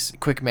player base.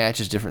 Quick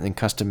match is different than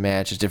custom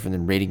match, is different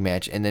than rating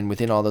match, and then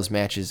within all those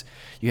matches,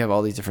 you have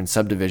all these different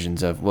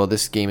subdivisions of, well,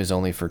 this game is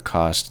only for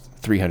cost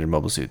 300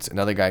 mobile suits.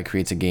 Another guy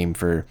creates a game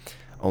for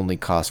only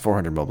cost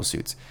 400 mobile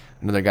suits.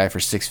 Another guy for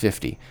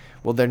 650.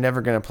 Well, they're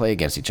never going to play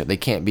against each other. They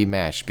can't be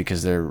matched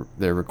because their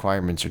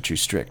requirements are too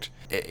strict.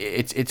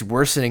 It's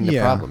worsening the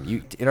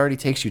problem. It already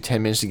takes you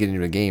 10 minutes to get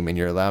into a game, and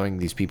you're allowing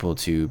these people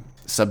to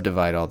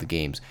subdivide all the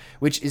games,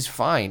 which is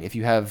fine if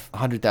you have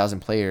 100,000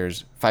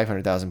 players,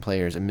 500,000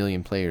 players, 1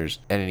 million players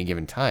at any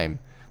given time,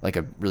 like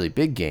a really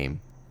big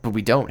game. But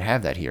we don't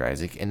have that here,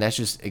 Isaac, and that's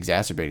just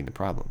exacerbating the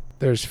problem.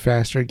 There's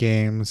faster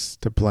games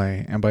to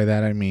play, and by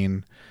that I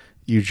mean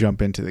you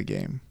jump into the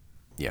game.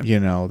 Yeah. You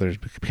know, there's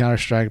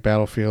Counter-Strike,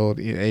 Battlefield,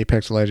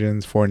 Apex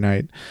Legends,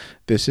 Fortnite.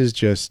 This is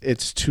just,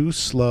 it's too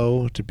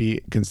slow to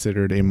be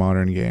considered a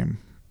modern game.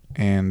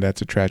 And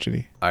that's a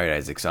tragedy. All right,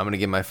 Isaac. So I'm going to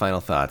give my final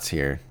thoughts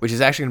here, which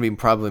is actually going to be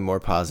probably more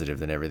positive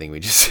than everything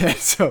we just said.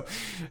 So,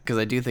 because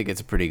I do think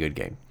it's a pretty good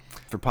game.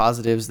 For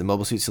positives, the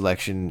mobile suit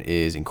selection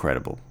is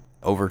incredible.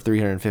 Over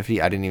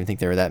 350. I didn't even think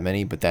there were that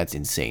many, but that's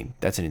insane.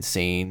 That's an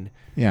insane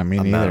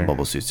amount of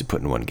mobile suits to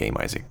put in one game,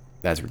 Isaac.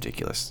 That's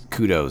ridiculous.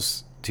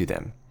 Kudos to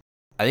them.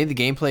 I think the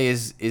gameplay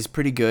is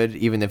pretty good,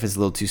 even if it's a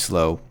little too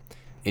slow.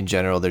 In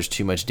general, there's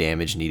too much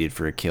damage needed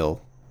for a kill.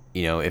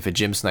 You know, if a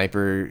gym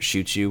sniper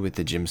shoots you with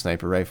the gym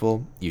sniper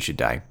rifle, you should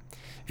die.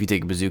 If you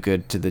take a bazooka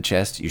to the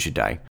chest, you should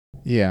die.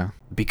 Yeah.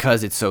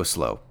 Because it's so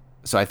slow.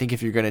 So I think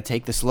if you're going to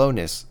take the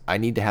slowness, I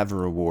need to have a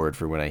reward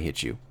for when I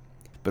hit you.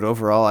 But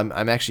overall,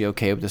 I'm actually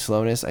okay with the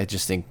slowness. I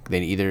just think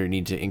they either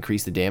need to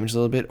increase the damage a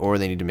little bit, or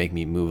they need to make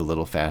me move a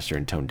little faster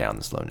and tone down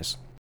the slowness.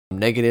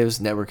 Negatives,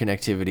 network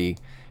connectivity.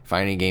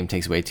 Finding a game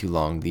takes way too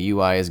long. The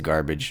UI is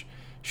garbage.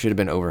 Should have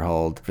been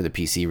overhauled for the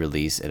PC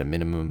release at a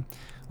minimum.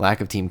 Lack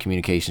of team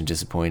communication,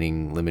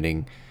 disappointing,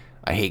 limiting.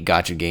 I hate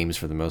gacha games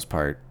for the most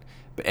part.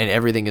 And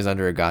everything is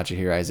under a gacha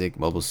here, Isaac.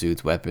 Mobile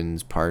suits,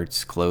 weapons,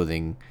 parts,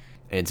 clothing.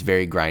 And it's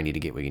very grindy to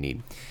get what you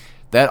need.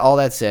 All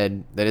that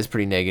said, that is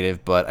pretty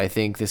negative, but I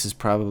think this is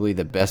probably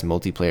the best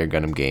multiplayer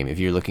Gundam game if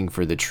you're looking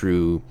for the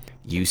true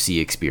UC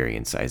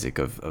experience, Isaac,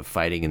 of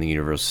fighting in the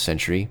Universal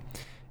Century.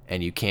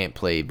 And you can't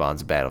play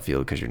Bonds of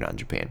Battlefield because you're not in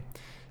Japan.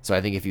 So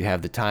I think if you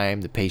have the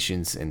time, the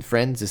patience, and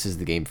friends, this is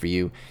the game for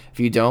you. If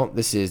you don't,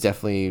 this is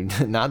definitely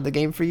not the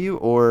game for you,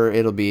 or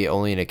it'll be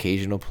only an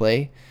occasional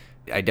play.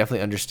 I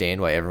definitely understand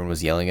why everyone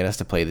was yelling at us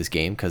to play this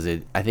game, because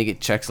I think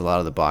it checks a lot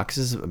of the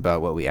boxes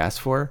about what we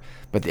asked for,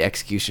 but the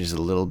execution is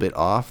a little bit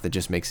off. That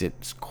just makes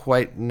it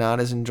quite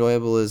not as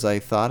enjoyable as I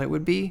thought it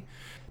would be.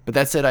 But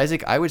that said,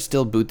 Isaac, I would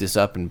still boot this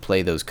up and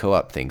play those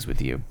co-op things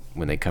with you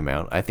when they come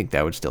out. I think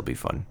that would still be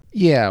fun.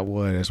 Yeah, it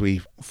would, as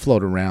we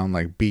float around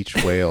like beach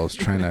whales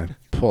trying to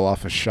pull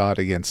off a shot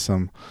against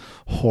some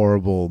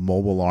horrible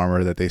mobile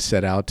armor that they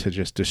set out to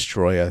just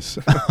destroy us.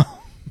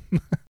 I'm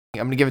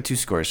going to give it 2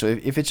 scores. So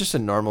if it's just a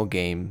normal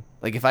game,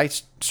 like if I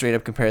straight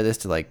up compare this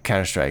to like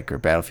Counter-Strike or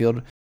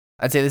Battlefield,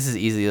 I'd say this is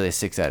easily a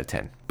 6 out of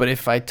 10. But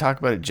if I talk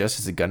about it just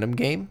as a Gundam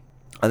game,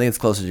 I think it's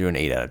closer to an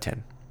 8 out of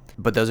 10.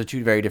 But those are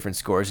 2 very different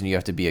scores, and you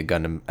have to be a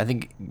Gundam. I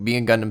think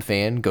being a Gundam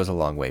fan goes a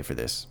long way for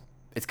this.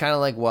 It's kind of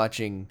like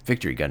watching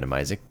Victory Gundam,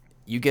 Isaac.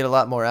 You get a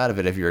lot more out of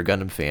it if you're a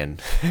Gundam fan,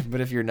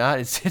 but if you're not,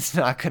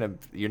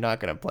 you're not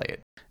gonna play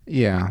it.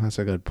 Yeah, that's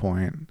a good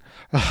point.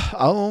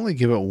 I'll only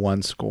give it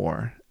 1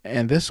 score,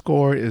 and this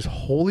score is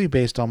wholly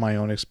based on my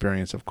own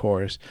experience, of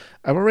course.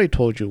 I've already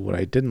told you what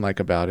I didn't like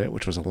about it,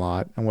 which was a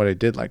lot, and what I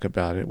did like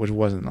about it, which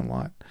wasn't a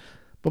lot.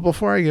 But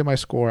before I give my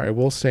score, I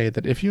will say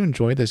that if you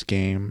enjoy this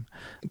game,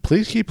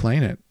 please keep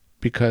playing it,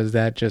 because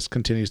that just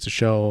continues to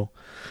show,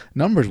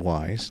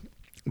 numbers-wise,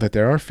 that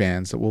there are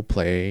fans that will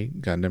play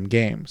Gundam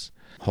games.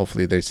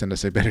 Hopefully they send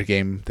us a better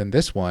game than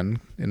this one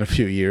in a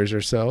few years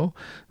or so,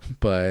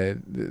 but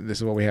this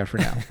is what we have for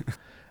now.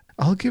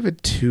 I'll give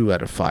it 2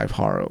 out of 5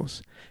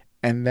 Haros,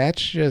 and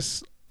that's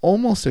just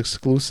almost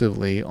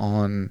exclusively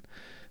on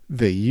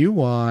the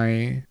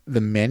UI,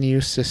 the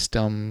menu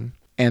system,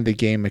 and the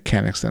game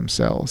mechanics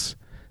themselves.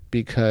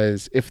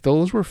 Because if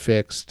those were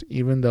fixed,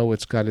 even though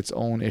it's got its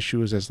own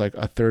issues as like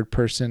a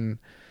third-person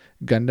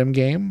Gundam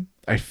game,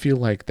 I feel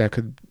like that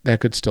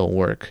could still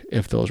work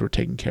if those were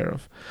taken care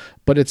of.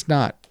 But it's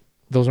not.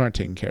 Those aren't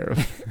taken care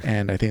of.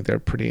 And I think they're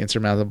pretty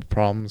insurmountable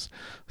problems.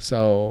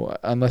 So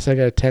unless I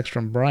get a text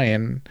from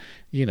Brian,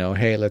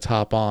 hey, let's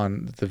hop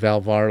on, the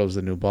Valvardo's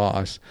the new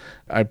boss,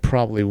 I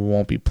probably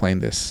won't be playing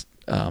this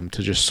to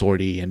just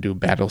sortie and do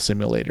battle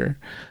simulator.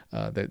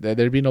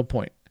 There'd be no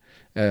point.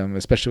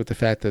 Especially with the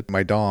fact that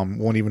my Dom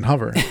won't even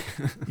hover.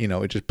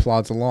 It just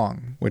plods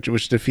along,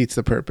 which defeats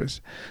the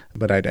purpose.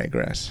 But I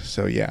digress.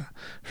 So yeah,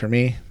 for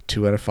me,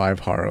 2 out of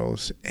 5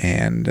 Haros,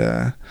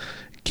 and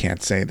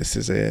can't say this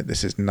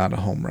is not a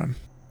home run.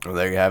 Well,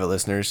 there you have it,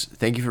 listeners.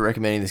 Thank you for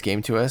recommending this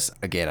game to us.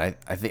 Again,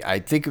 I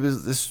think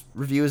this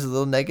review is a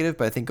little negative,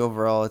 but I think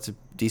overall it's a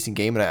decent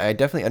game, and I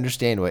definitely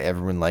understand why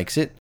everyone likes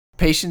it.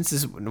 patience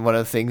is one of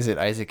the things that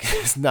Isaac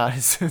is not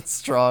his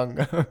strong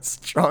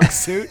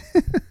suit.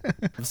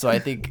 So I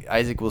think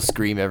Isaac will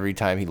scream every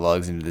time he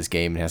logs into this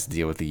game and has to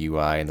deal with the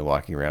UI and the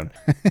walking around.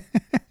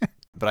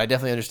 But I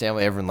definitely understand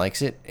why everyone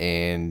likes it.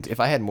 And if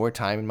I had more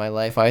time in my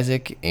life,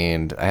 Isaac,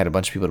 and I had a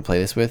bunch of people to play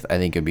this with, I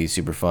think it would be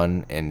super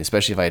fun. And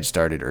especially if I had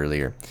started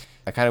earlier.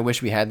 I kind of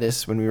wish we had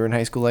this when we were in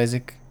high school,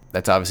 Isaac.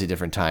 That's obviously a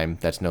different time.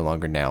 That's no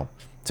longer now.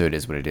 So it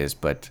is what it is.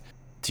 But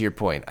to your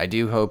point, I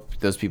do hope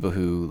those people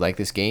who like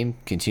this game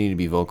continue to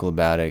be vocal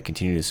about it,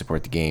 continue to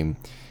support the game.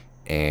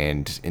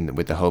 And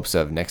with the hopes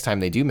of next time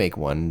they do make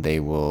one, they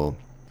will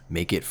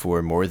make it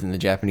for more than the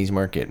Japanese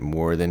market,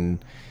 more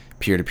than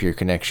peer-to-peer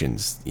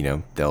connections. You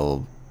know,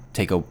 they'll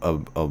take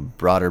a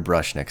broader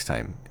brush next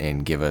time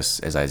and give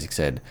us, as Isaac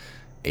said,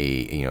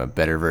 a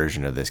better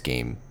version of this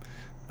game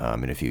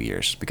in a few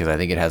years, because I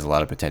think it has a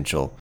lot of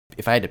potential.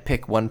 If I had to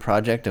pick one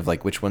project of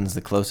like which one's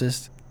the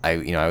closest, I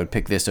would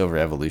pick this over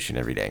Evolution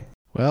every day.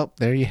 Well,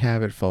 there you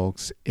have it,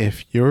 folks.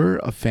 If you're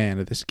a fan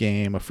of this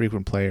game, a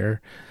frequent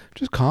player,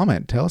 just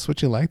comment. Tell us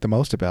what you like the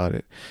most about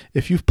it.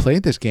 If you've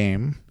played this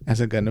game as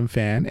a Gundam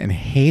fan and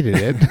hated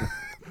it,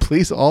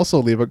 please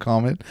also leave a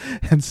comment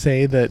and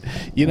say that,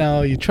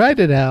 you tried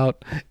it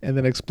out, and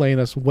then explain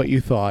us what you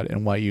thought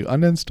and why you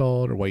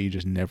uninstalled or why you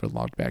just never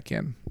logged back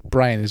in.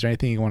 Brian, is there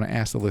anything you want to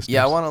ask the listeners?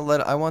 Yeah,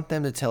 I want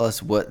them to tell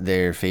us what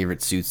their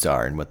favorite suits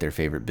are and what their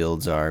favorite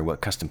builds are,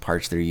 what custom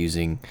parts they're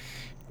using,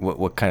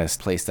 what kind of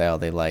play style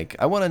they like.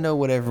 I want to know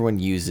what everyone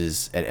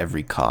uses at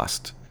every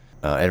cost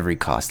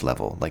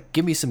level. Like,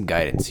 give me some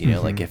guidance,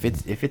 like if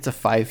it's a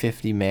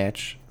 550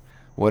 match,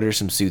 what are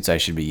some suits I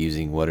should be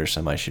using? What are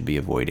some I should be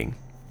avoiding?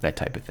 That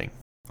type of thing.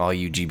 All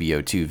you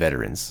GBO2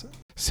 veterans.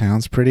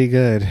 Sounds pretty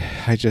good.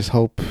 I just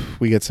hope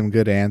we get some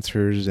good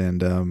answers,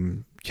 and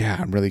I'm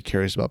really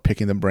curious about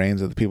picking the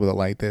brains of the people that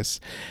like this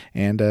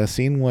and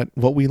seeing what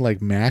we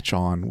like match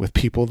on with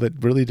people that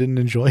really didn't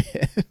enjoy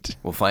it.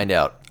 We'll find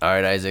out. All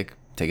right, Isaac,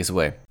 take us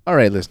away. All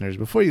right, listeners,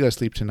 before you go to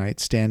sleep tonight,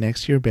 stand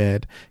next to your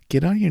bed,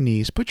 get on your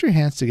knees, put your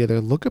hands together,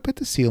 look up at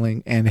the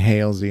ceiling, and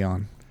hail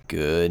Xeon.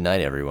 Good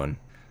night, everyone.